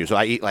food in you. So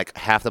I eat like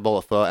half the bowl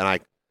of pho, and I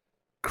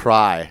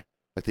cry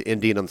like the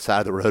Indian on the side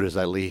of the road as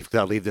I leave.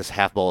 Because I leave this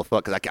half bowl of pho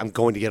because I'm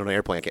going to get on an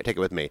airplane. I can't take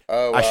it with me.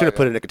 Oh, wow, I should have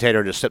put it in a container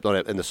and just sipped on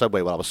it in the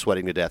subway while I was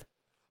sweating to death.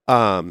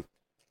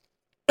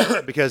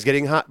 Because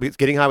getting high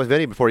with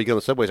Vinny before you get on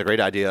the subway is a great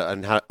idea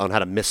on how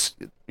to miss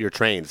your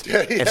trains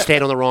and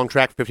stand on the wrong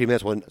track for 15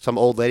 minutes when some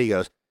old lady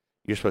goes,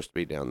 "You're supposed to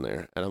be down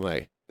there," and I'm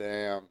like,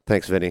 "Damn,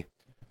 thanks, Vinny.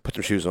 Put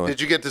some shoes on." Did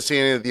you get to see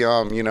any of the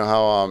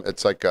how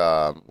it's like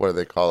what do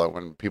they call it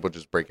when people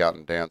just break out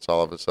and dance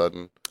all of a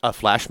sudden? A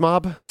flash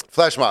mob?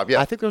 Flash mob, yeah.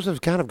 I think those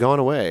have kind of gone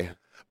away.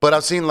 But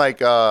I've seen like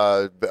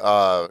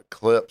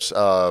clips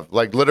of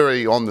like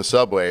literally on the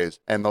subways,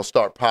 and they'll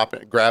start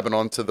grabbing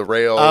onto the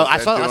rails. Oh, I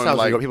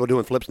saw people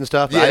doing flips and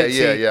stuff.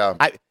 Yeah.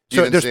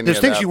 So there's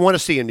things you want to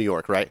see in New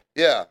York, right?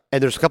 Yeah.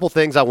 And there's a couple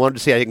things I wanted to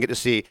see I didn't get to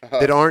see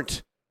that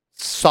aren't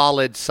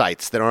solid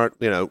sites, that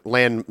aren't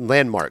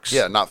landmarks.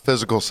 Yeah, not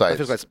physical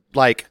sites.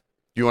 Like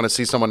you want to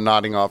see someone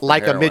nodding off,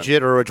 like a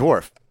midget or a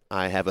dwarf.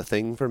 I have a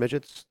thing for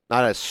midgets,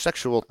 not a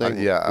sexual thing.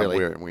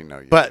 Really. We know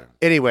you. But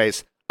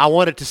anyways. I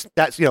wanted to.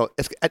 That's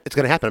it's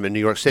going to happen. I'm in New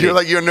York City.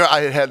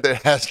 There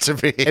has to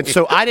be. And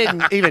so I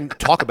didn't even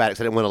talk about it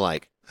because I didn't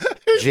want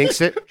to jinx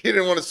it. You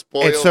didn't want to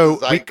spoil. And so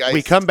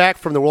we come back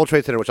from the World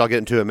Trade Center, which I'll get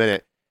into in a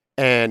minute.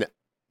 And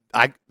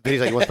he's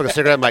like, "You want to smoke a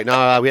cigarette?" I'm like,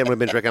 "No, we haven't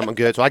been drinking. I'm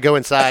good." So I go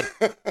inside,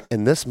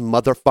 and this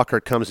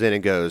motherfucker comes in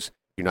and goes,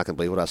 "You're not going to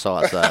believe what I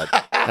saw outside."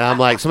 And I'm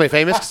like, "Somebody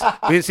famous?"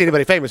 We didn't see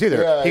anybody famous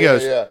either. Yeah, he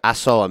goes, "I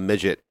saw a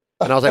midget,"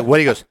 and I was like, "What?"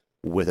 He goes,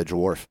 "With a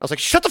dwarf." I was like,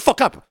 "Shut the fuck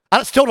up!"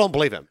 I still don't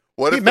believe him.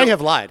 He may have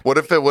lied. What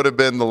if it would have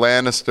been the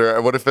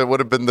Lannister? What if it would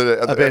have been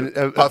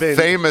a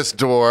famous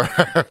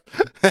dwarf?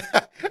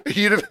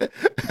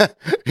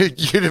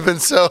 you'd have been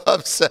so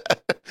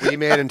upset.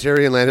 Wee-Man and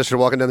Tyrion Lannister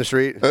walking down the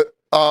street.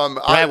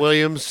 Brad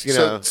Williams,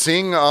 So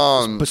seeing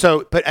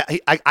But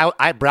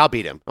I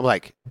browbeat him. I'm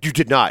like, "You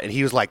did not," and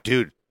he was like,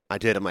 "Dude, I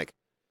did." I'm like,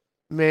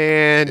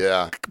 "Man,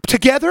 yeah,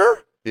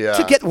 together, yeah,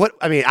 together." What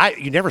I mean,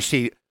 you never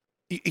see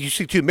you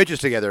see two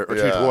midgets together or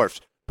two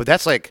dwarfs, but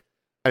that's like.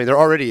 I mean, they're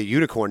already a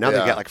unicorn. Now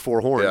they've got like 4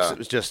 horns. Yeah. It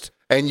was just...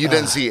 And you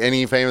didn't see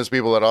any famous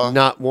people at all?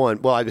 Not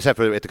one. Well, except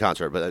for at the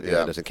concert, but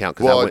that doesn't count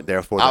because I went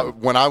there for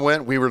them. When I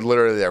went, we were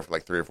literally there for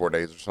like 3 or 4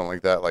 days or something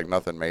like that, like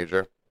nothing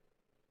major.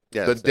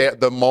 Yeah.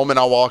 The moment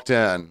I walked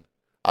in,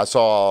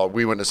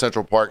 we went to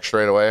Central Park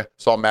straight away,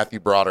 saw Matthew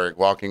Broderick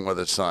walking with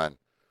his son.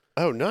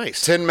 Oh,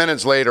 nice. 10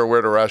 minutes later, we're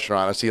at a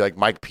restaurant. I see like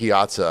Mike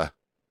Piazza.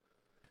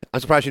 I'm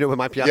surprised you know what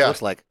Mike Piazza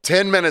looks like.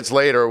 10 minutes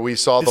later, we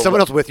saw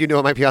someone else with you know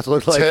what Mike Piazza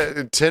looks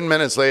like? 10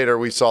 minutes later,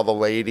 we saw the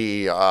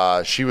lady.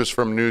 She was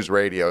from News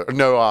Radio.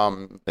 No,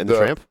 and the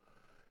Tramp?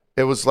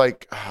 It was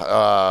like,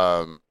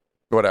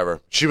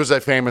 whatever. She was a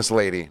famous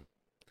lady.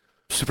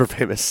 Super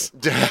famous.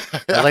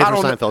 A lady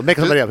from Seinfeld. Make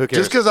somebody up. Who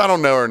cares? Just because I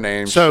don't know her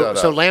name. So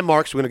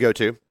landmarks we're going to go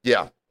to.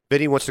 Yeah.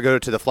 Vinny wants to go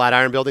to the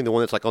Flatiron Building, the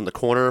one that's like on the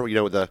corner,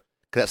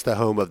 that's the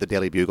home of the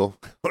Daily Bugle,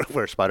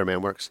 where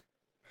Spider-Man works.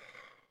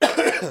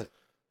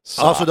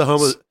 Also the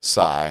home of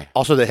Sigh.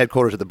 Also the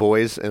headquarters of the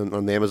Boys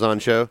on the Amazon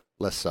show.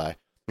 Less Sigh.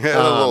 A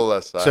little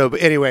less Sigh. So,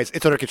 but anyways,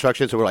 it's under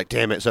construction, so we're like,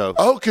 damn it. So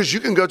because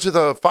you can go to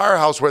the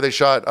firehouse where they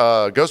shot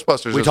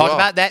Ghostbusters. We talked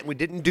about that. And we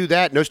didn't do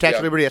that. No Statue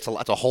of Liberty. That's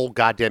a whole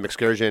goddamn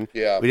excursion.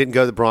 Yeah. We didn't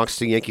go to the Bronx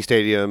to Yankee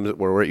Stadium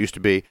where it used to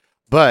be,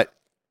 but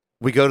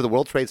we go to the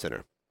World Trade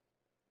Center.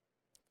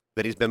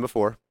 Vinny's been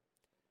before,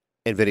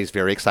 and Vinny's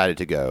very excited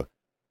to go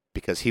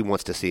because he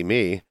wants to see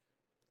me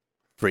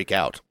freak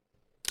out.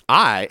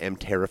 I am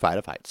terrified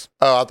of heights.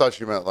 Oh, I thought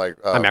you meant like...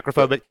 I'm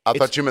acrophobic. I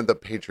thought you meant the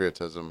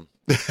patriotism.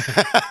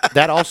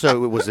 That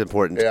also was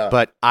important. Yeah.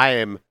 But I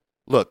am...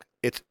 Look,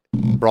 it's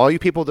for all you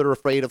people that are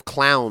afraid of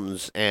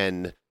clowns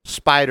and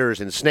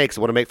spiders and snakes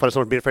that want to make fun of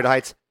someone being afraid of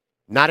heights,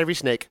 not every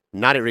snake,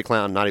 not every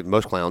clown, not even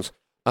most clowns,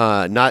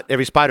 not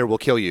every spider will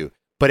kill you.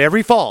 But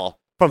every fall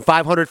from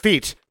 500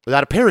 feet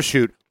without a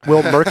parachute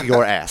will murk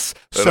your ass.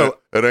 So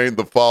it ain't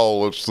the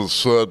fall, it's the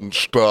sudden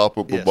stop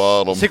at the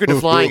bottom. Secret to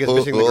flying is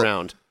missing the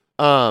ground.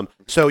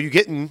 So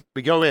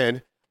we go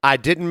in. I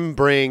didn't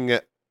bring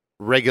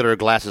regular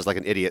glasses like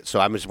an idiot,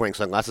 so I'm just wearing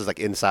sunglasses like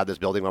inside this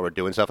building while we're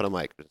doing stuff, and I'm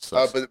like,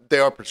 but they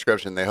are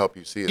prescription. They help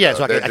you see. Yeah,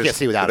 so I can't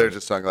see without them. They're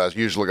just sunglasses.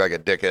 You usually look like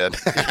a dickhead.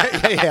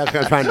 yeah,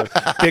 I'm trying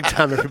to big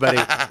time everybody.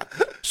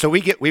 So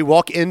we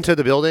walk into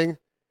the building,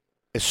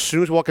 as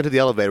soon as we walk into the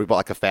elevator, we bought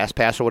like a fast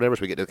pass or whatever,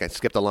 so we get to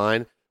skip the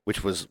line,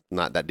 which was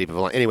not that deep of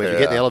a line. Anyways, you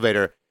get in the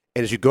elevator,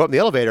 and as you go up in the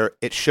elevator,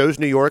 it shows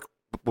New York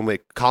when we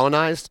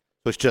colonized,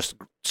 so it's just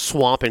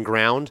swamp and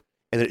ground,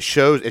 and then it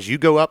shows as you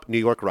go up, New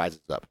York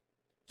rises up.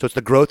 So it's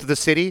the growth of the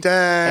city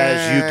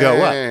as you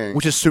go up,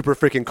 which is super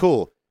freaking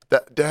cool.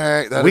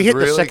 We hit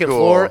the second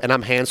floor, and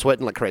I'm hand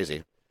sweating like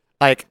crazy.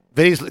 Like,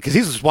 because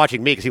he's just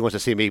watching me because he wants to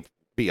see me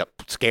be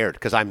scared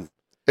because I'm.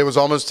 It was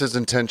almost his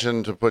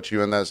intention to put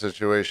you in that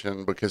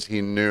situation because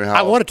he knew how.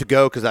 I wanted to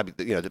go because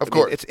of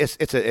course,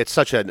 it's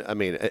such an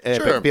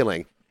epic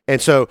feeling, and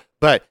so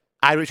but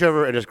I reached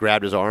over and just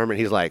grabbed his arm, and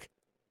he's like,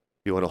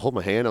 "You want to hold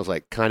my hand?" I was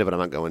like, "Kind of, but I'm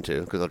not going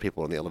to because other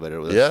people in the elevator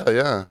with us."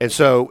 Yeah. And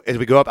so as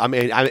we go up, I'm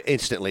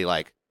instantly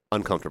like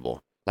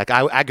uncomfortable. Like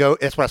I go.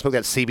 That's why I smoked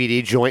that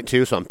CBD joint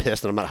too. So I'm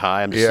pissed and I'm not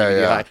high. I'm just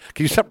CBD high.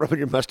 Can you stop rubbing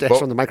your mustache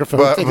on the microphone?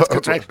 It's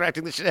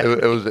contracting the shit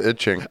out. It was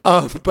itching.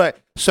 But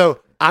so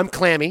I'm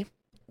clammy.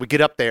 We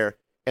get up there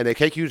and they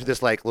take you to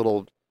this like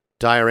little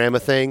diorama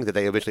thing that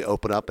they eventually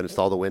open up and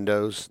install the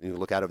windows. And you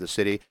look out over the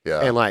city.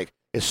 Yeah. And like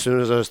as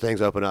soon as those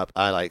things open up,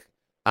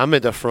 I'm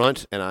at the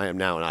front and I am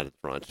now not at the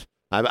front.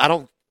 I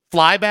don't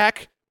fly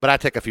back, but I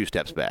take a few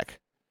steps back.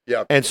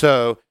 Yeah. And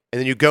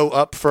then you go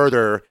up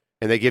further.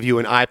 And they give you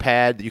an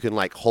iPad that you can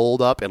like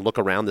hold up and look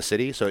around the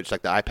city. So it's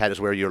like the iPad is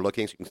where you're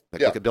looking, so you can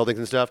look at buildings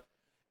and stuff.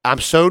 I'm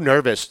so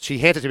nervous. She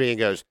hands it to me and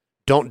goes,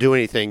 "Don't do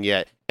anything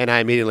yet." And I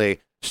immediately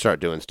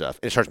start doing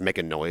stuff. It starts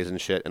making noise and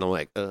shit. And I'm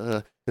like,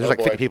 There's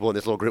like 50 people in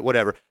this little group,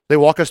 whatever. They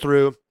walk us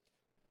through.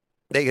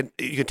 You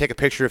can take a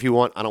picture if you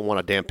want. I don't want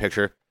a damn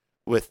picture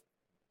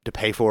to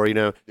pay for,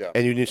 Yeah.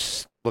 And you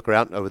just look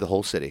around over the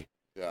whole city.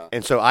 Yeah.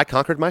 And so I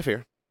conquered my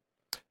fear.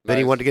 Then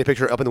he wanted to get a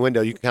picture up in the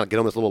window. You can kind of get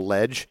on this little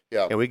ledge.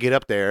 Yeah. And we get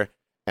up there,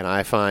 and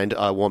I find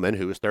a woman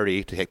who is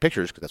 30 to take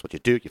pictures, because that's what you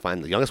do. You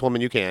find the youngest woman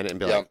you can and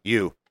be like,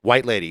 "You,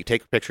 white lady,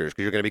 take pictures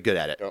because you're going to be good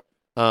at it." Yep.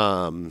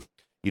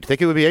 You'd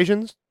think it would be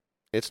Asians.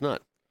 It's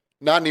not.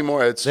 Not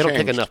anymore. They don't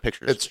take enough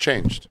pictures. It's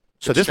changed.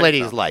 So this lady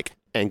is like,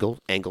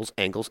 angles.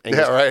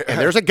 Yeah, right. And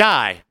there's a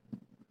guy.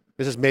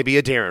 This is maybe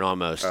a Darren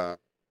almost.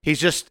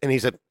 He's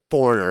a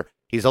foreigner.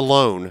 He's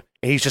alone.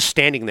 And he's just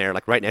standing there,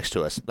 like right next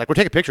to us. Like we're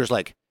taking pictures,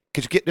 like,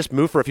 "Could you just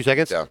move for a few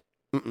seconds?" Yeah.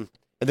 Mm-mm.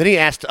 And then he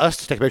asked us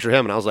to take a picture of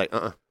him, and I was like,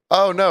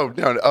 Oh, no.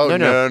 Oh,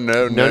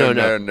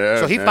 no.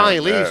 So he finally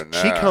leaves.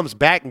 She comes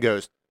back and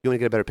goes, "You want to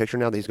get a better picture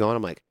now that he's gone?"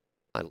 I'm like,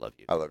 "I love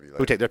you. I love you."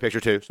 We take their picture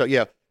too. So,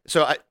 yeah.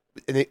 So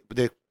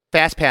the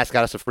Fast Pass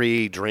got us a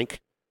free drink.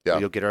 Yeah.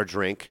 You'll get our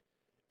drink.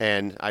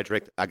 And I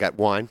got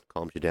wine.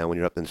 Calms you down when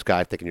you're up in the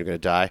sky thinking you're going to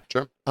die.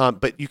 Sure.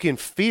 But you can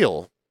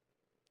feel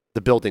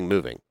the building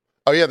moving.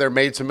 Oh, yeah, they're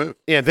made to move.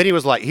 Yeah, and Vinny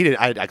was like,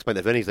 I explained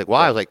that to Vinny. He's like,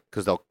 "Why?" I was like,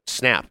 "Because they'll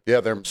snap." Yeah,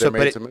 they're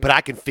made to move. But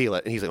I can feel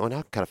it. And he's like, "Oh, now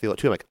I kind of feel it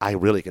too." I'm like, "I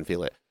really can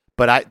feel it."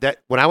 But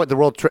when I went to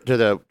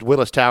the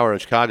Willis Tower in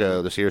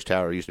Chicago, the Sears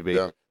Tower used to be,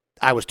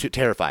 I was too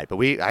terrified. But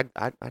I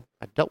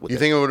dealt with it. You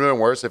think it would have been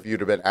worse if you'd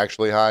have been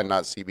actually high and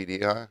not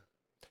CBD high?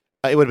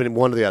 It would have been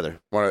one or the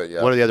other. One or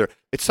the other.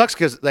 It sucks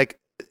because like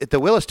at the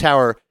Willis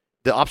Tower,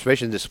 the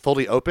observation is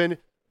fully open,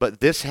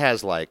 but this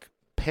has like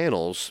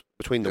panels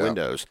between the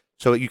windows.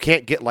 So you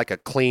can't get like a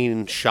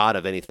clean shot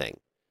of anything,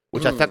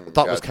 which I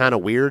thought was kind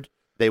of weird.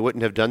 They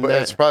wouldn't have done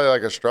that. It's probably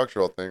like a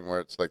structural thing where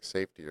it's like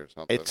safety or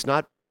something. It's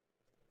not.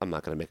 I'm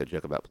not going to make a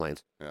joke about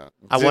planes. Yeah.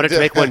 I wanted to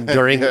make one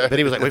during. Then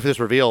he was like, "Wait for this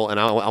reveal," and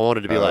I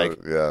wanted to be like,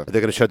 "Are they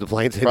going to show the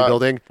planes in the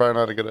building?" Probably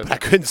not a good idea. But I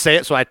couldn't say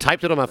it, so I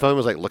typed it on my phone.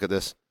 Was like, "Look at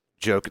this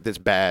joke. That's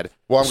bad."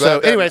 Well, I'm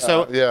glad anyway,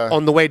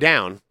 on the way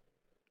down,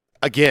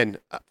 again,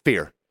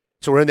 fear.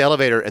 So we're in the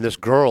elevator, and this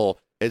girl,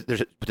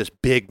 there's this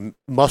big,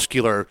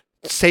 muscular,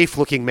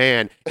 safe-looking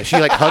man, and she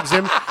like hugs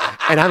him,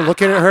 and I'm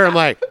looking at her. I'm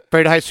like,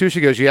 "Afraid of heights too?" She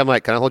goes, "Yeah." I'm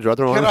like, "Can I hold your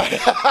other arm?"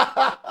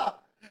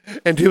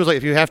 And dude was like,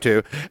 "If you have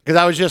to," because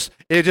I was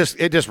it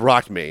just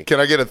rocked me. Can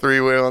I get a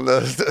 3-way on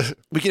this?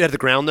 We get at the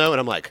ground though, and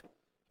I'm like,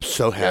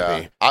 so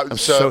happy. Yeah. I'm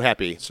so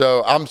happy.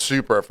 So I'm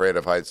super afraid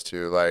of heights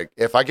too. Like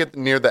if I get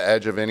near the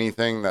edge of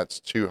anything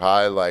that's too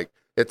high, like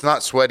it's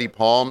not sweaty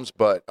palms,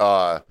 but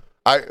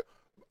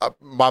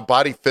my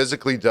body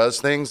physically does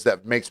things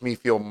that makes me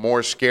feel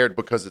more scared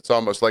because it's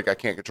almost like I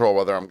can't control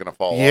whether I'm going to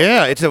fall off.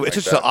 Yeah, it's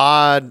just an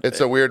odd. It's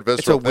a weird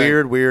visceral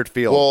thing. weird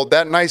feel. Well,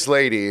 that nice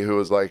lady who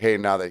was like, "Hey,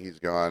 now that he's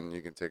gone,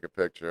 you can take a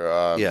picture."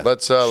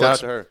 Let's shout out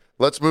to her.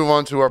 Let's move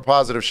on to our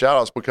positive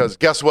shout-outs because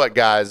guess what,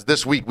 guys?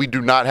 This week we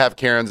do not have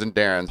Karens and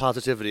Darrens.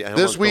 Positivity.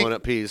 This week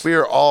we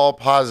are all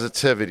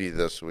positivity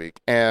this week,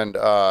 and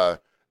I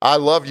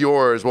love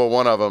yours. Well,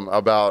 one of them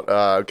about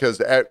because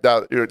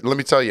let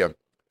me tell you.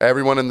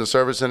 Everyone in the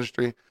service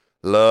industry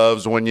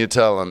loves when you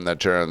tell them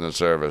that you're in the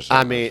service industry.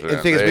 I mean, the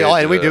thing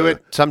is, we do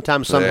it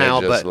sometimes,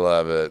 somehow, they just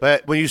love it.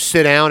 But when you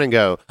sit down and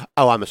go,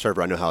 "Oh, I'm a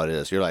server, I know how it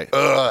is," you're like,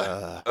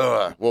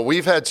 Well,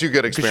 we've had 2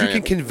 good experiences. Because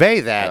you can convey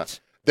that. Yeah.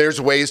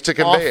 There's ways to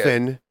convey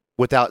it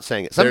without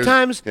saying it.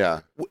 Sometimes,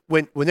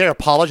 when they're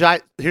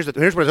apologizing, here's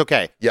where it's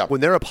okay. Yeah.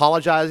 When they're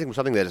apologizing for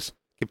something that is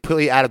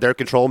completely out of their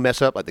control,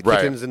 mess up, like the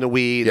kitchen's in the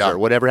weeds or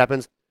whatever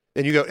happens,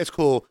 and you go, "It's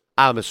cool,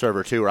 I'm a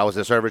server too," or "I was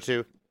a server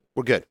too."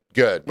 We're good.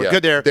 Good. We're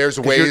good there. There's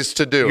ways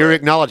to do it. You're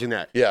acknowledging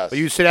that. Yes. But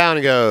you sit down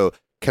and go,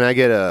 can I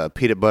get a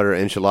peanut butter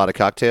enchilada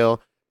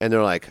cocktail? And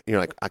you're like,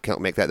 I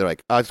can't make that. They're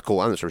like, oh, it's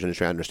cool. I'm in the service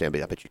industry. I understand,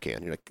 but I bet you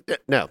can. You're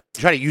like, no.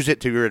 You try to use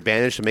it to your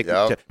advantage to make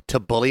to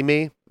bully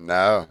me.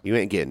 No. You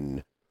ain't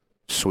getting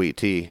sweet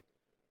tea.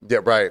 Yeah,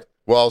 right.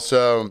 Well,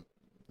 so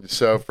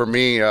for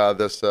me,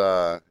 this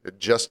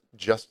just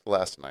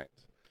last night,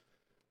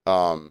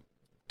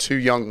 2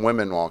 young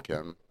women walk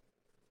in,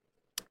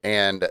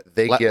 and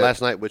they get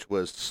last night, which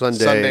was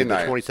Sunday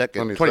night, the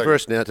 22nd,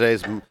 21st. Now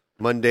today's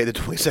Monday, the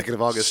 22nd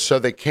of August. So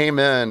they came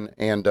in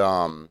and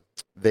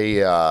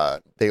they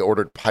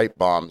ordered pipe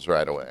bombs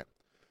right away.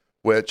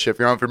 Which, if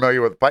you're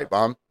unfamiliar with a pipe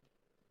bomb,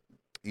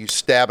 you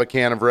stab a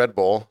can of Red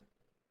Bull.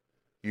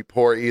 You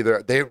pour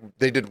either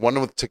they did one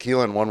with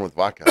tequila and one with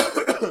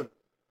vodka.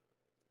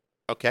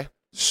 Okay.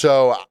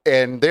 So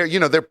and they're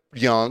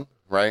young,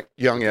 right?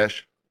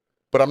 Youngish,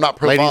 but I'm not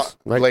ladies,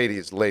 right?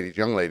 ladies,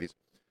 young ladies.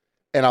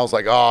 And I was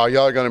like, oh,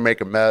 y'all are gonna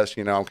make a mess.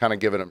 I'm kind of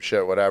giving them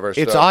shit, whatever.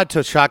 It's odd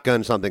to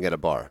shotgun something at a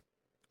bar.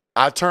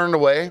 I turned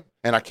away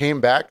and I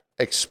came back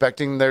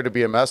expecting there to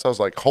be a mess. I was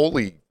like,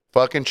 holy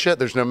fucking shit,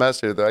 there's no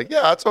mess here. They're like,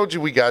 yeah, I told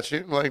you we got you.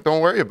 I'm like,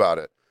 don't worry about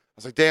it. I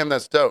was like, damn,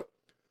 that's dope.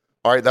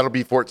 All right, that'll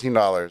be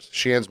 $14.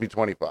 She hands me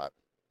 $25.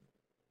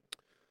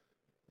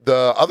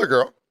 The other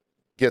girl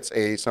gets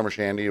a summer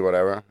shandy or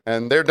whatever,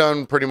 and they're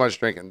done pretty much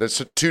drinking. There's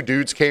 2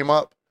 dudes came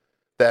up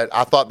that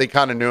I thought they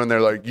kind of knew, and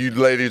they're like, you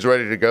ladies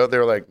ready to go? They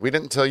were like, we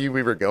didn't tell you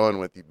we were going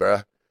with you,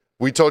 bruh.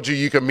 We told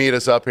you could meet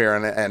us up here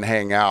and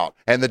hang out.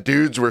 And the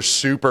dudes were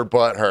super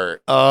butthurt.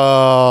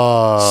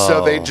 Oh.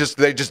 So they just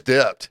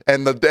dipped.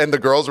 And the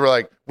girls were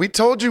like, we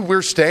told you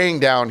we're staying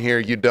down here,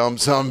 you dumb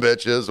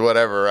sumbitches,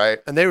 whatever, right?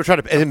 And they were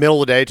trying to, in the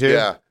middle of the day, too?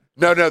 Yeah.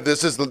 No,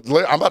 this is,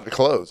 I'm about to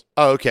close.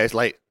 Oh, okay. It's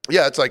late.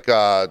 Yeah, it's like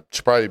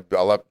probably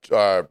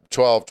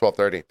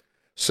 12:30.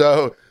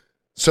 So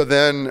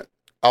then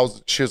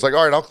she was like,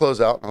 all right, I'll close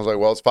out. I was like,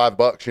 well, it's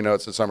 $5,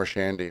 it's a summer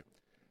shandy.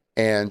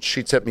 And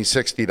she tipped me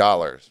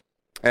 $60.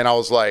 And I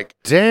was like,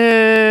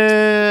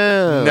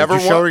 damn. Never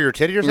did you show her your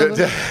titty or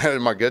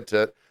something? My good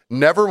tit.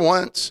 Never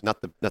once.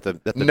 Not the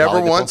never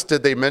once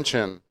did they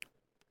mention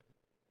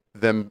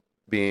them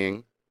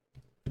being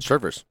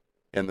servers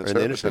in the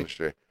service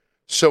industry.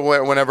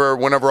 So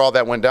whenever all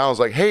that went down, I was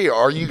like, hey,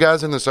 are you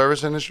guys in the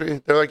service industry?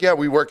 They're like, yeah,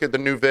 we work at the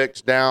New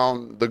Vic's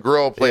down the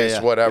grill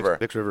place, whatever.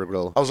 Vic's River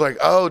Grill. I was like,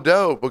 oh,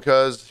 dope,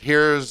 because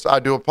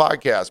I do a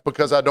podcast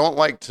because I don't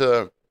like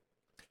to.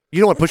 You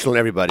don't want to push it on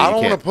everybody. I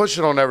don't want to push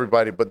it on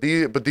everybody, but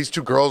these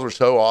 2 girls were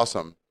so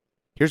awesome.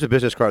 Here's a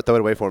business card. Throw it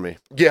away for me.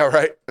 Yeah,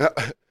 right.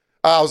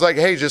 I was like,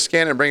 hey, just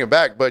scan it and bring it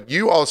back. But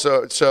you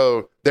also,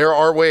 so there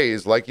are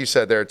ways, like you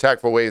said, there are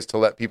tactful ways to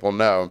let people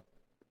know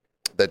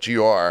that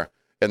you are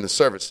in the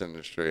service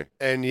industry.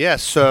 And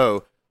yes,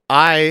 so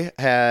I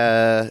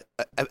had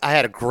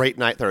a great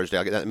night Thursday.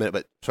 I'll get that in a minute.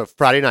 But so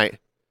Friday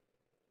night,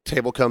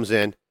 table comes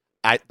in.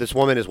 This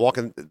woman is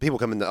walking. People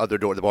come in the other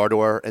door, the bar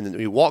door, and then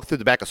you walk through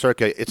the back of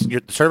Circa.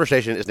 The service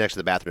station is next to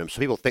the bathroom, so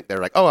people think they're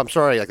like, "Oh, I'm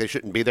sorry, like they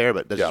shouldn't be there,"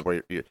 but this is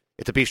where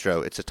it's a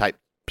bistro. It's a tight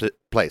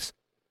place.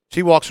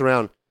 She walks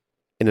around,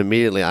 and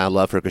immediately I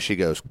love her because she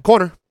goes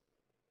corner.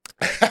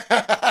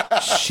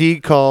 She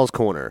calls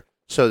corner.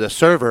 So the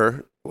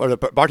server or the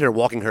bartender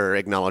walking her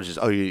acknowledges,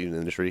 "Oh, you're in the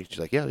industry." She's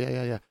like,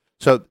 "Yeah."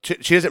 So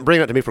she doesn't bring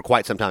it up to me for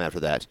quite some time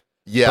after that.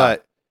 Yeah,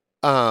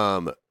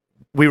 but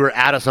we were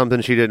out of something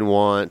she didn't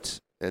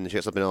want. And she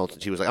got something else,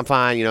 and she was like, I'm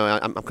fine,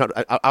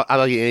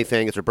 I'll eat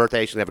anything. It's her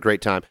birthday. She's going to have a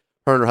great time.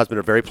 Her and her husband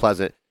are very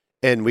pleasant.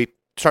 And we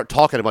start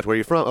talking about where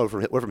you're from. Oh,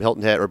 we're from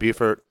Hilton Head or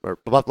Beaufort or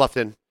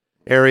Bluffton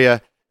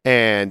area.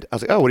 And I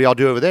was like, oh, what do y'all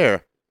do over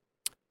there?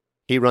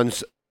 He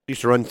used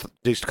to run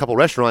just a couple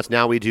restaurants.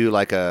 Now they do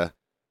like a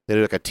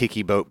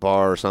tiki boat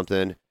bar or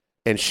something.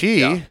 And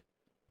she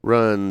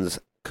runs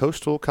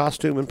Coastal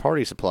Costume and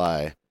Party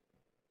Supply.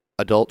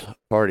 Adult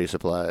party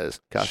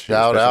supplies, costumes,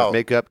 shout out,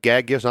 makeup,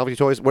 gag gifts, novelty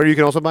toys. Where you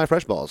can also buy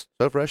fresh balls.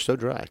 So fresh, so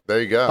dry.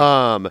 There you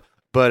go.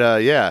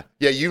 Yeah.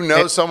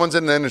 Yeah, someone's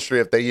in the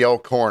industry if they yell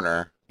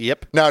corner.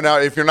 Yep. Now,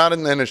 if you're not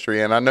in the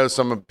industry, and I know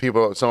some of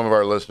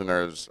our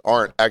listeners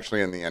aren't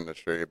actually in the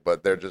industry,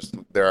 but they're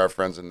our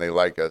friends and they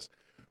like us.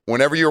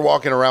 Whenever you're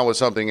walking around with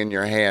something in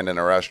your hand in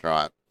a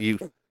restaurant,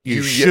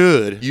 you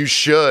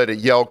should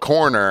yell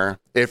corner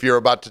if you're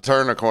about to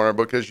turn a corner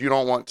because you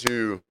don't want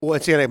to. Well,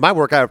 see, my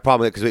work I have a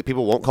problem because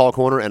people won't call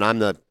corner, and I'm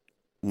the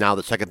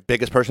second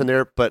biggest person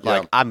there. But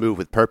I move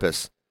with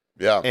purpose.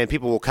 Yeah. And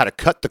people will kind of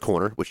cut the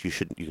corner, which you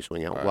can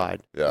swing out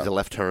wide. Yeah. It's a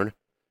left turn,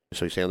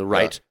 so you stay on the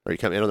right, or you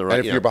come in on the right.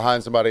 And if you're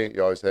behind somebody,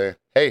 you always say,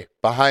 "Hey,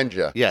 behind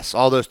you." Yes,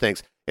 all those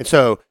things. And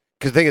so,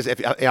 because the thing is,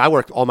 if I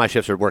work, all my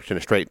shifts are worked in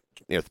a straight,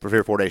 3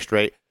 or 4 days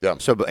straight. Yeah.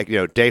 So,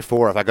 day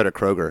 4, if I go to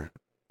Kroger,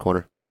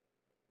 corner.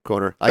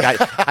 Like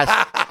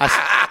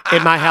I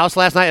in my house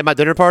last night at my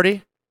dinner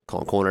party,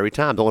 calling corner every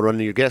time. Don't want to run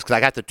into your guests because I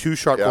got the 2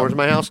 sharp corners in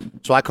my house.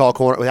 So I call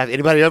corner without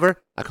anybody over.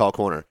 I call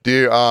corner. Do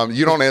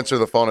you don't answer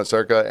the phone at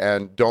Circa,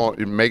 and go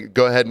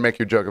ahead and make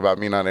your joke about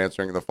me not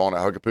answering the phone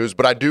at Hugapoos,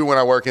 but I do when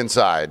I work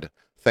inside.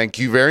 Thank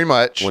you very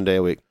much. 1 day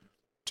a week,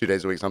 2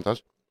 days a week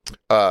sometimes.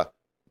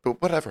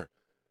 but whatever.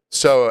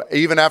 So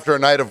even after a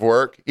night of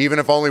work, even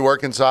if only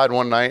work inside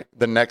one night,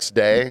 the next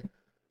day,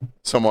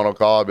 someone will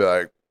call.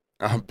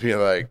 I'll be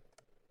like,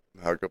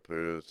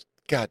 Huckapoo's.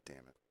 God damn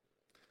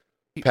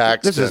it.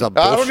 Paxton. This is I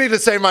don't need to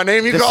say my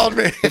name. You called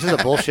me. This is a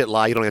bullshit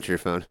lie. You don't answer your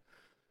phone.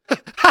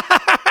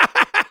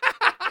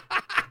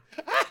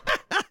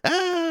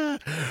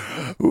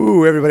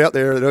 Ooh, everybody out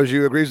there that knows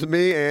you agrees with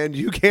me, and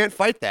you can't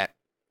fight that.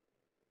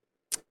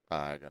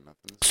 I got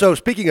nothing. So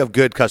speaking of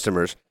good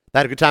customers, I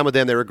had a good time with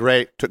them. They were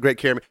great. Took great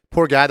care of me.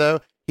 Poor guy,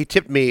 though, he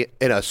tipped me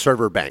in a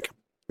server bank.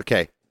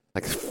 Okay.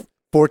 Like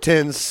 4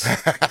 10s,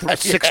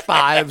 6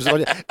 5s.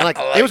 And like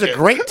it was a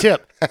great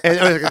tip. And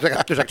it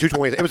was like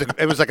 220.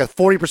 It was like a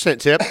 40%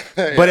 tip.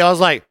 Yeah. But I was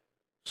like,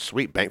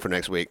 sweet bank for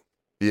next week.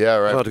 Yeah,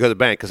 right. I don't have to go to the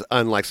bank because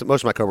unlike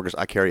most of my coworkers,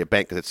 I carry a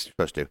bank because it's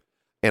supposed to.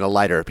 And a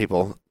lighter.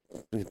 People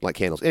like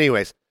candles.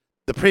 Anyways,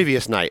 the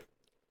previous night.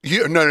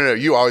 No.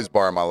 You always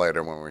borrow my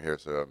lighter when we're here.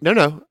 So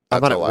No.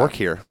 I'm not at work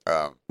here.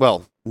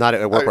 Well, not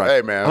at work.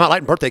 Hey, man. I'm not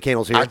lighting birthday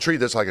candles here. I treat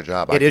this like a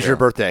job. It is your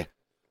birthday.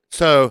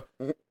 So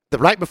the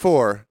night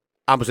before,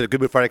 I was in a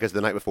good mood Friday because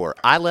the night before.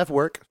 I left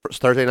work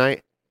Thursday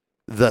night,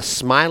 the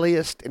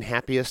smiliest and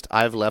happiest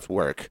I've left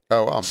work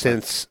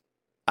since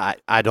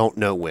I don't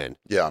know when.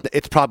 Yeah.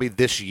 It's probably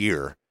this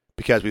year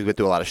because we've been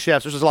through a lot of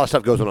shifts. There's a lot of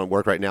stuff going on at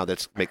work right now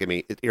that's making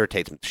me, it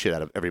irritates the shit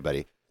out of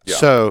everybody. Yeah.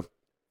 So,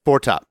 4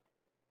 Top.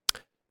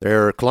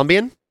 They're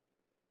Colombian.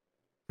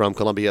 From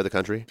Colombia, the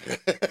country,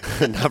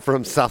 not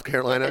from South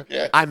Carolina.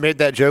 Yeah. I made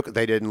that joke.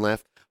 They didn't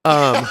laugh.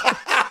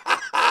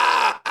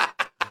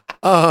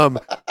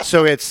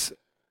 So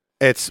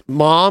it's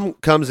mom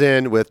comes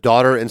in with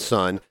daughter and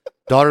son.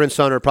 Daughter and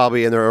son are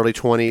probably in their early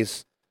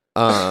 20s.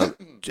 As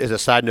a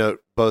side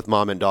note, both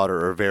mom and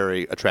daughter are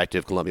very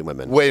attractive Colombian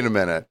women. Wait a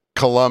minute.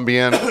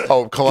 Colombian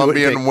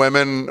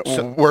women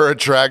were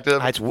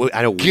attractive. I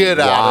know. Get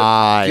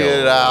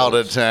out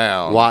of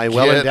town. Why?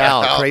 Well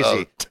endowed,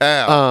 crazy.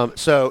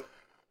 So.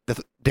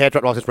 Dad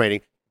dropped off. It's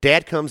raining.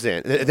 Dad comes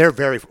in.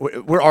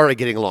 We're already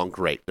getting along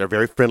great. They're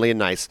very friendly and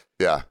nice.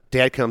 Yeah.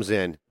 Dad comes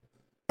in.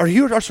 Are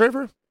you our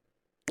server?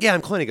 Yeah,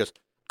 I'm Clint. He goes,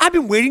 I've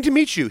been waiting to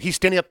meet you. He's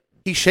standing up.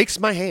 He shakes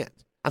my hand.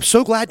 I'm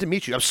so glad to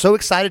meet you. I'm so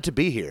excited to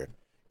be here.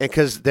 And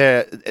because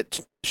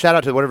shout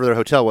out to whatever their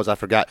hotel was, I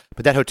forgot.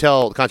 But that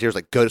hotel, the concierge was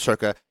like, go to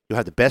Circa. You'll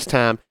have the best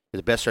time,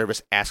 the best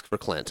service. Ask for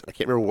Clint. I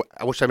can't remember.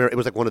 I wish I remember. It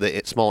was like one of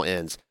the small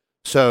inns.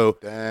 So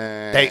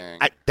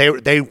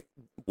they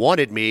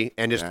wanted me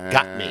and just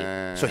got me.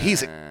 So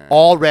he's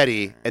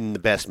already in the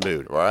best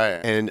mood. Right.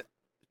 And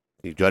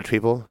you judge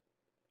people,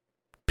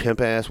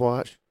 pimp-ass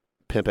watch,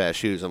 pimp-ass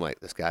shoes. I'm like,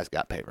 this guy's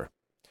got paper.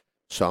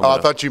 So I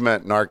thought you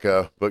meant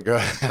narco, but go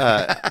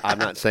ahead. I'm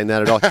not saying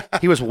that at all.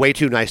 He was way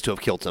too nice to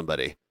have killed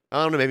somebody.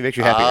 I don't know, maybe it makes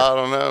you happier. I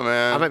don't know,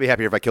 man. I might be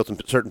happier if I killed some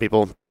certain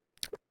people.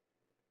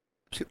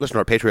 Listen to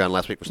our Patreon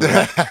last week for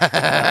something.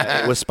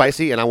 It was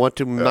spicy, and I want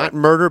to not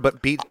murder,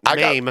 but beat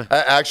maim.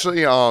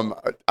 Actually,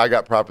 I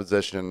got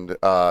propositioned.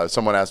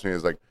 Someone asked me,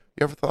 "Was like,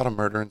 you ever thought of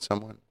murdering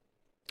someone?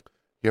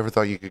 You ever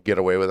thought you could get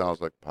away with it?" I was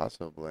like,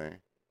 possibly.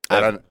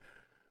 I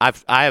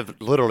have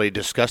literally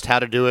discussed how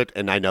to do it,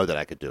 and I know that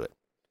I could do it.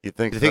 You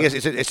think the thing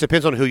is, it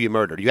depends on who you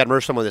murdered. You got to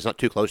murder someone that's not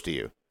too close to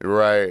you.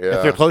 Right. Yeah.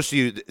 If they're close to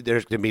you,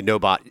 there's going to be no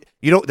body.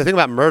 The thing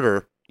about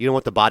murder. You don't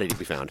want the body to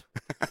be found.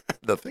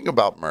 The thing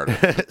about murder.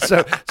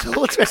 so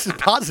let's make some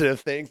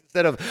positive things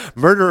instead of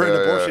murder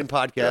and abortion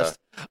podcast.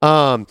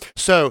 Yeah.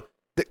 So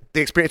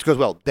the experience goes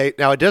well.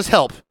 Now it does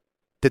help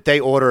that they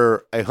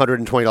order a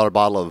 $120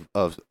 bottle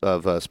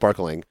of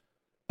sparkling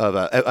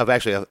of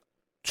actually a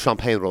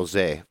champagne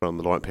rosé from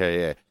Laurent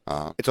Perrier.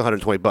 It's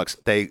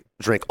 $120. They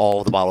drink all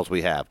of the bottles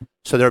we have,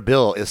 so their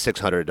bill is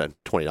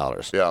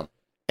 $620.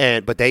 Yeah,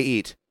 but they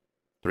eat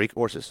 3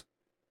 courses,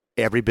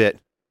 every bit.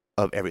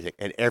 Of everything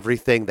and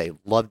everything. They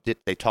loved it.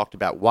 They talked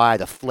about why,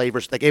 the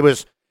flavors. Like I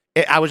was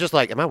just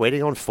like, am I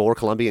waiting on 4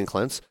 Colombian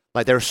Clints?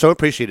 Like they were so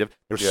appreciative.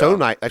 They were so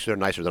nice. Actually, they're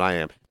nicer than I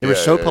am. They were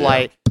so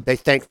polite. Yeah. They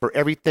thanked for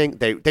everything.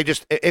 They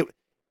just it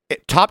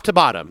top to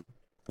bottom,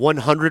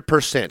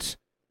 100%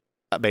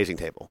 amazing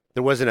table.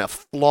 There wasn't a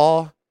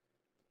flaw.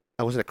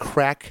 There wasn't a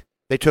crack.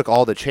 They took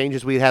all the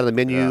changes we had on the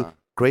menu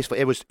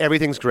gracefully.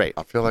 Everything's great.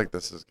 I feel like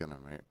this is gonna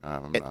make.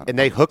 And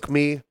they hook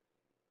me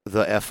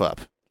the F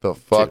up. The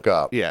fuck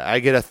up. Yeah, I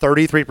get a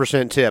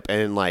 33% tip,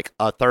 and like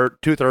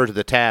 2/3 of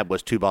the tab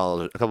was a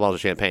couple bottles of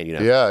champagne. Yeah.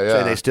 So,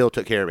 and they still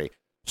took care of me.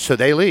 So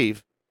they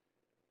leave.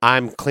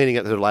 I'm cleaning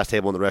up the last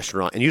table in the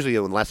restaurant, and usually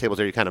when the last table's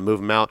there, you kind of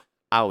move them out.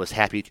 I was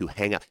happy to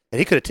hang out, and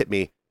he could have tipped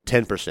me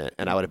 10%,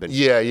 and I would have been.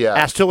 Yeah.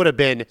 I still would have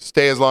been.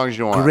 Stay as long as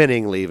you want.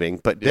 Grinning, leaving,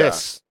 but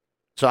this.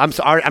 So I'm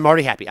sorry. I'm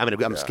already happy.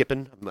 I'm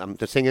skipping. I'm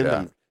just singing.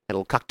 I'm had a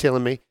little cocktail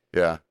in me.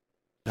 Yeah.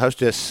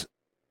 Hostess,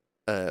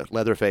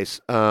 Leatherface.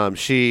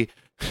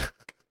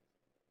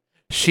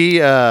 She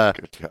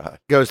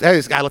goes, hey,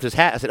 this guy left his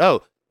hat. I said,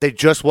 oh, they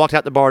just walked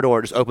out the bar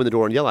door, just open the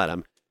door and yell at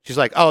him. She's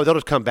like, oh, they'll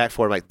just come back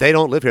for him. Like, they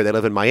don't live here. They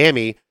live in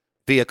Miami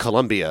via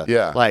Colombia.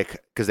 Yeah.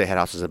 Like, because they had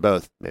houses in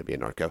both, maybe a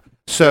narco.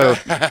 So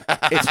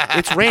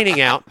it's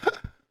raining out.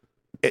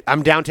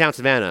 I'm downtown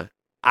Savannah.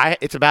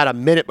 It's about a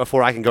minute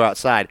before I can go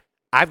outside.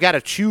 I've got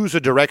to choose a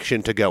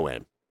direction to go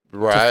in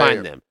to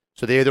find them.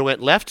 So they either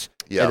went left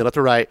and then left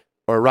or right,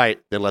 or right,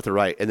 then left or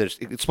right, and then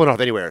it's split off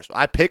anywhere. So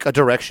I pick a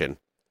direction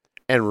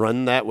and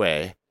run that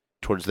way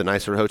towards the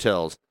nicer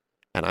hotels,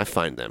 and I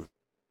find them.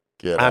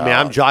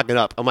 I'm jogging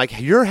up. I'm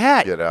like, your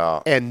hat. Get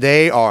out. And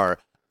they are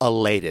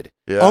elated.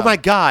 Yeah. Oh, my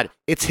God.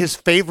 It's his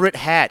favorite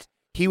hat.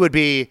 He would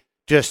be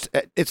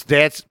it's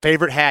Dad's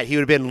favorite hat. He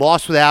would have been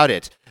lost without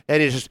it.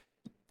 And it's just,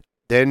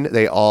 then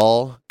they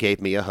all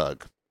gave me a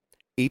hug.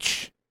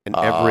 Each and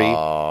every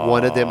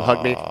one of them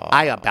hugged me.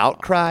 I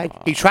about cried.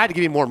 He tried to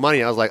give me more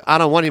money. I was like, I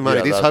don't want any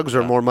money. These hugs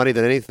are more money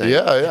than anything.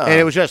 Yeah. And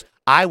it was just,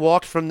 I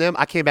walked from them.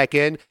 I came back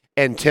in.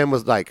 And Tim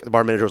was like, the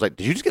bar manager was like,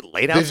 did you just get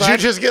laid outside?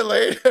 Did you just get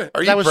laid?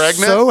 Are you pregnant? I was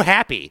so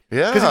happy.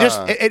 Yeah. Because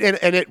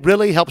it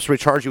really helps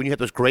recharge you when you have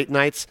those great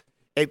nights.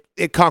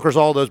 It conquers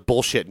all those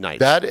bullshit nights.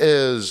 That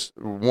is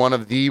one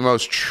of the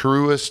most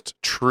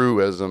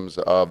truisms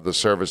of the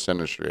service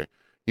industry.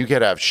 You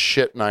could have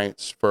shit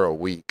nights for a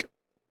week.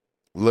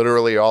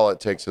 Literally all it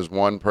takes is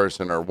one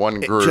person or one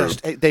group.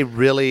 They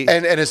really...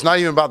 And it's not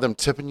even about them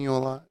tipping you a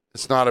lot.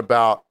 It's not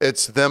about...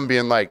 It's them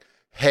being like,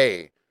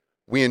 hey...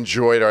 We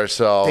enjoyed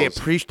ourselves. The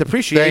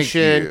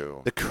appreciation,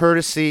 the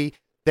courtesy.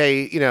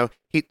 They,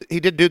 he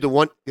did do the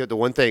one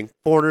thing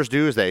foreigners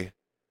do is they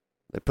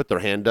put their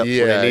hand up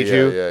when they need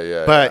you.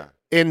 Yeah. But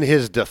in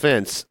his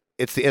defense,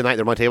 it's the night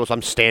they're on my table, so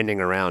I'm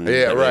standing around.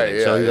 Yeah,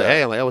 right. So he's like,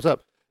 hey, I'm like, oh, what's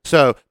up?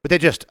 So, but they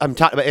just, I'm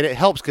talking about, and it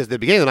helps because at the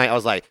beginning of the night, I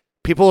was like,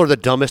 people are the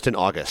dumbest in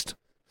August.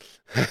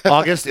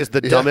 August is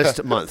the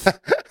dumbest month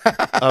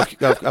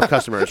of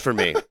customers for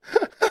me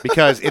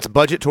because it's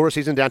budget tour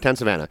season downtown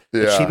Savannah.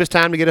 The cheapest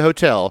time to get a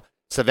hotel.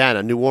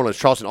 Savannah, New Orleans,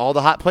 Charleston, all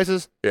the hot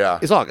places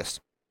is August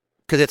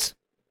because it's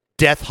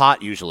death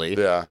hot usually.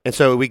 Yeah. And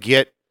so we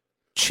get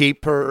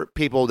cheaper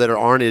people that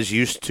aren't as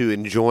used to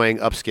enjoying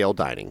upscale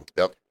dining.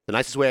 Yep. The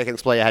nicest way I can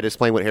explain, I had to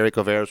explain what Harry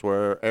Coverts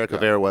were. Harry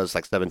Covert was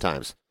like 7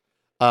 times.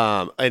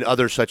 And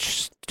other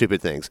such stupid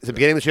things. At the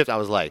beginning of the shift, I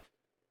was like,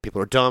 people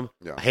are dumb.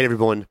 Yeah. I hate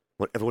everyone. I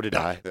want everyone to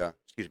die. Yeah.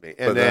 Excuse me.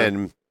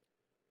 And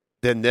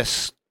then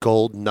this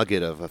gold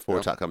nugget of a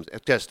four-top comes.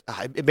 It just,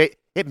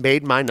 it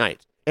made my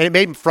night. And it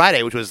made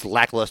Friday, which was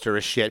lackluster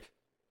as shit,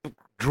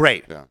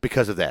 great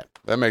because of that.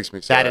 That makes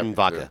me so that and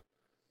vodka. Too.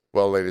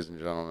 Well, ladies and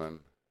gentlemen,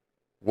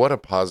 what a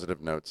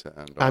positive note to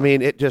end on. I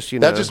mean, it just,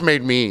 that just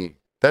made me,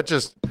 that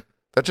just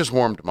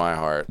warmed my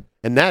heart.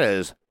 And that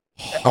is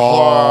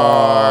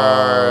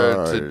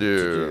hard to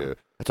do.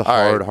 It's a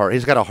hard heart.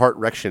 He's got a heart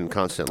erection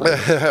constantly.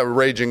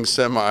 Raging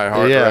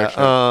semi-heart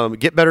erection.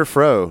 Get Better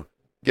Fro.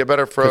 Get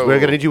Better Fro. We're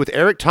going to need you with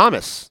Eric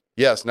Thomas.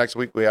 Yes, next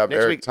week we have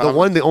Eric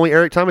Thomas. The only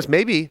Eric Thomas,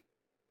 maybe.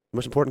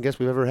 Most important guest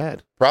we've ever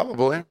had.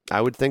 Probably. I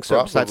would think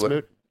so. Besides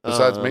Smoot.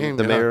 Besides me.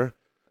 The mayor.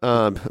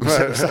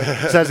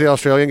 Besides the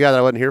Australian guy that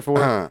I wasn't here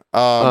for.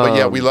 But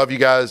yeah, we love you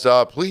guys.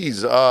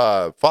 Please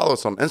follow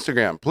us on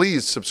Instagram.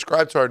 Please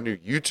subscribe to our new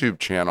YouTube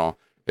channel.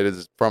 It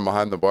is From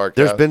Behind the Barcast.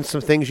 There's been some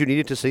things you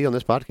needed to see on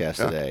this podcast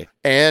today.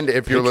 And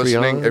if you're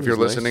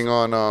listening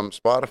on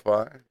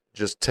Spotify,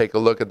 just take a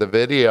look at the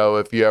video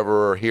if you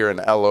ever hear an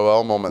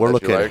LOL moment. We're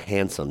looking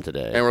handsome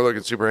today. And we're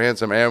looking super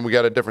handsome. And we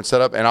got a different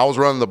setup. And I was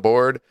running the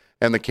board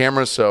and the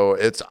camera, so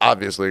it's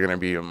obviously going to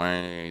be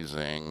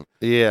amazing.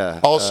 Yeah.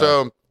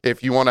 Also,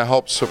 if you want to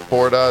help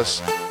support us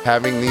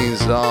having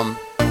these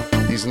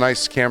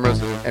nice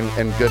cameras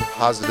and good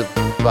positive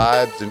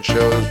vibes and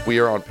shows, we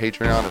are on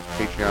Patreon. It's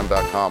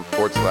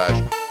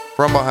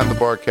patreon.com/From Behind the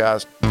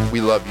Barcast. We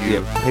love you.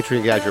 Yeah,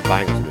 Patreon guys, you're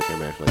buying us a new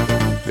camera, actually.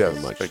 Yes, very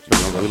much. Thank you.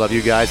 We love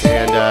you guys,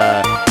 and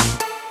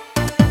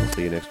we'll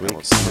see you next week.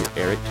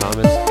 Eric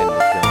Thomas and the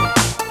gun.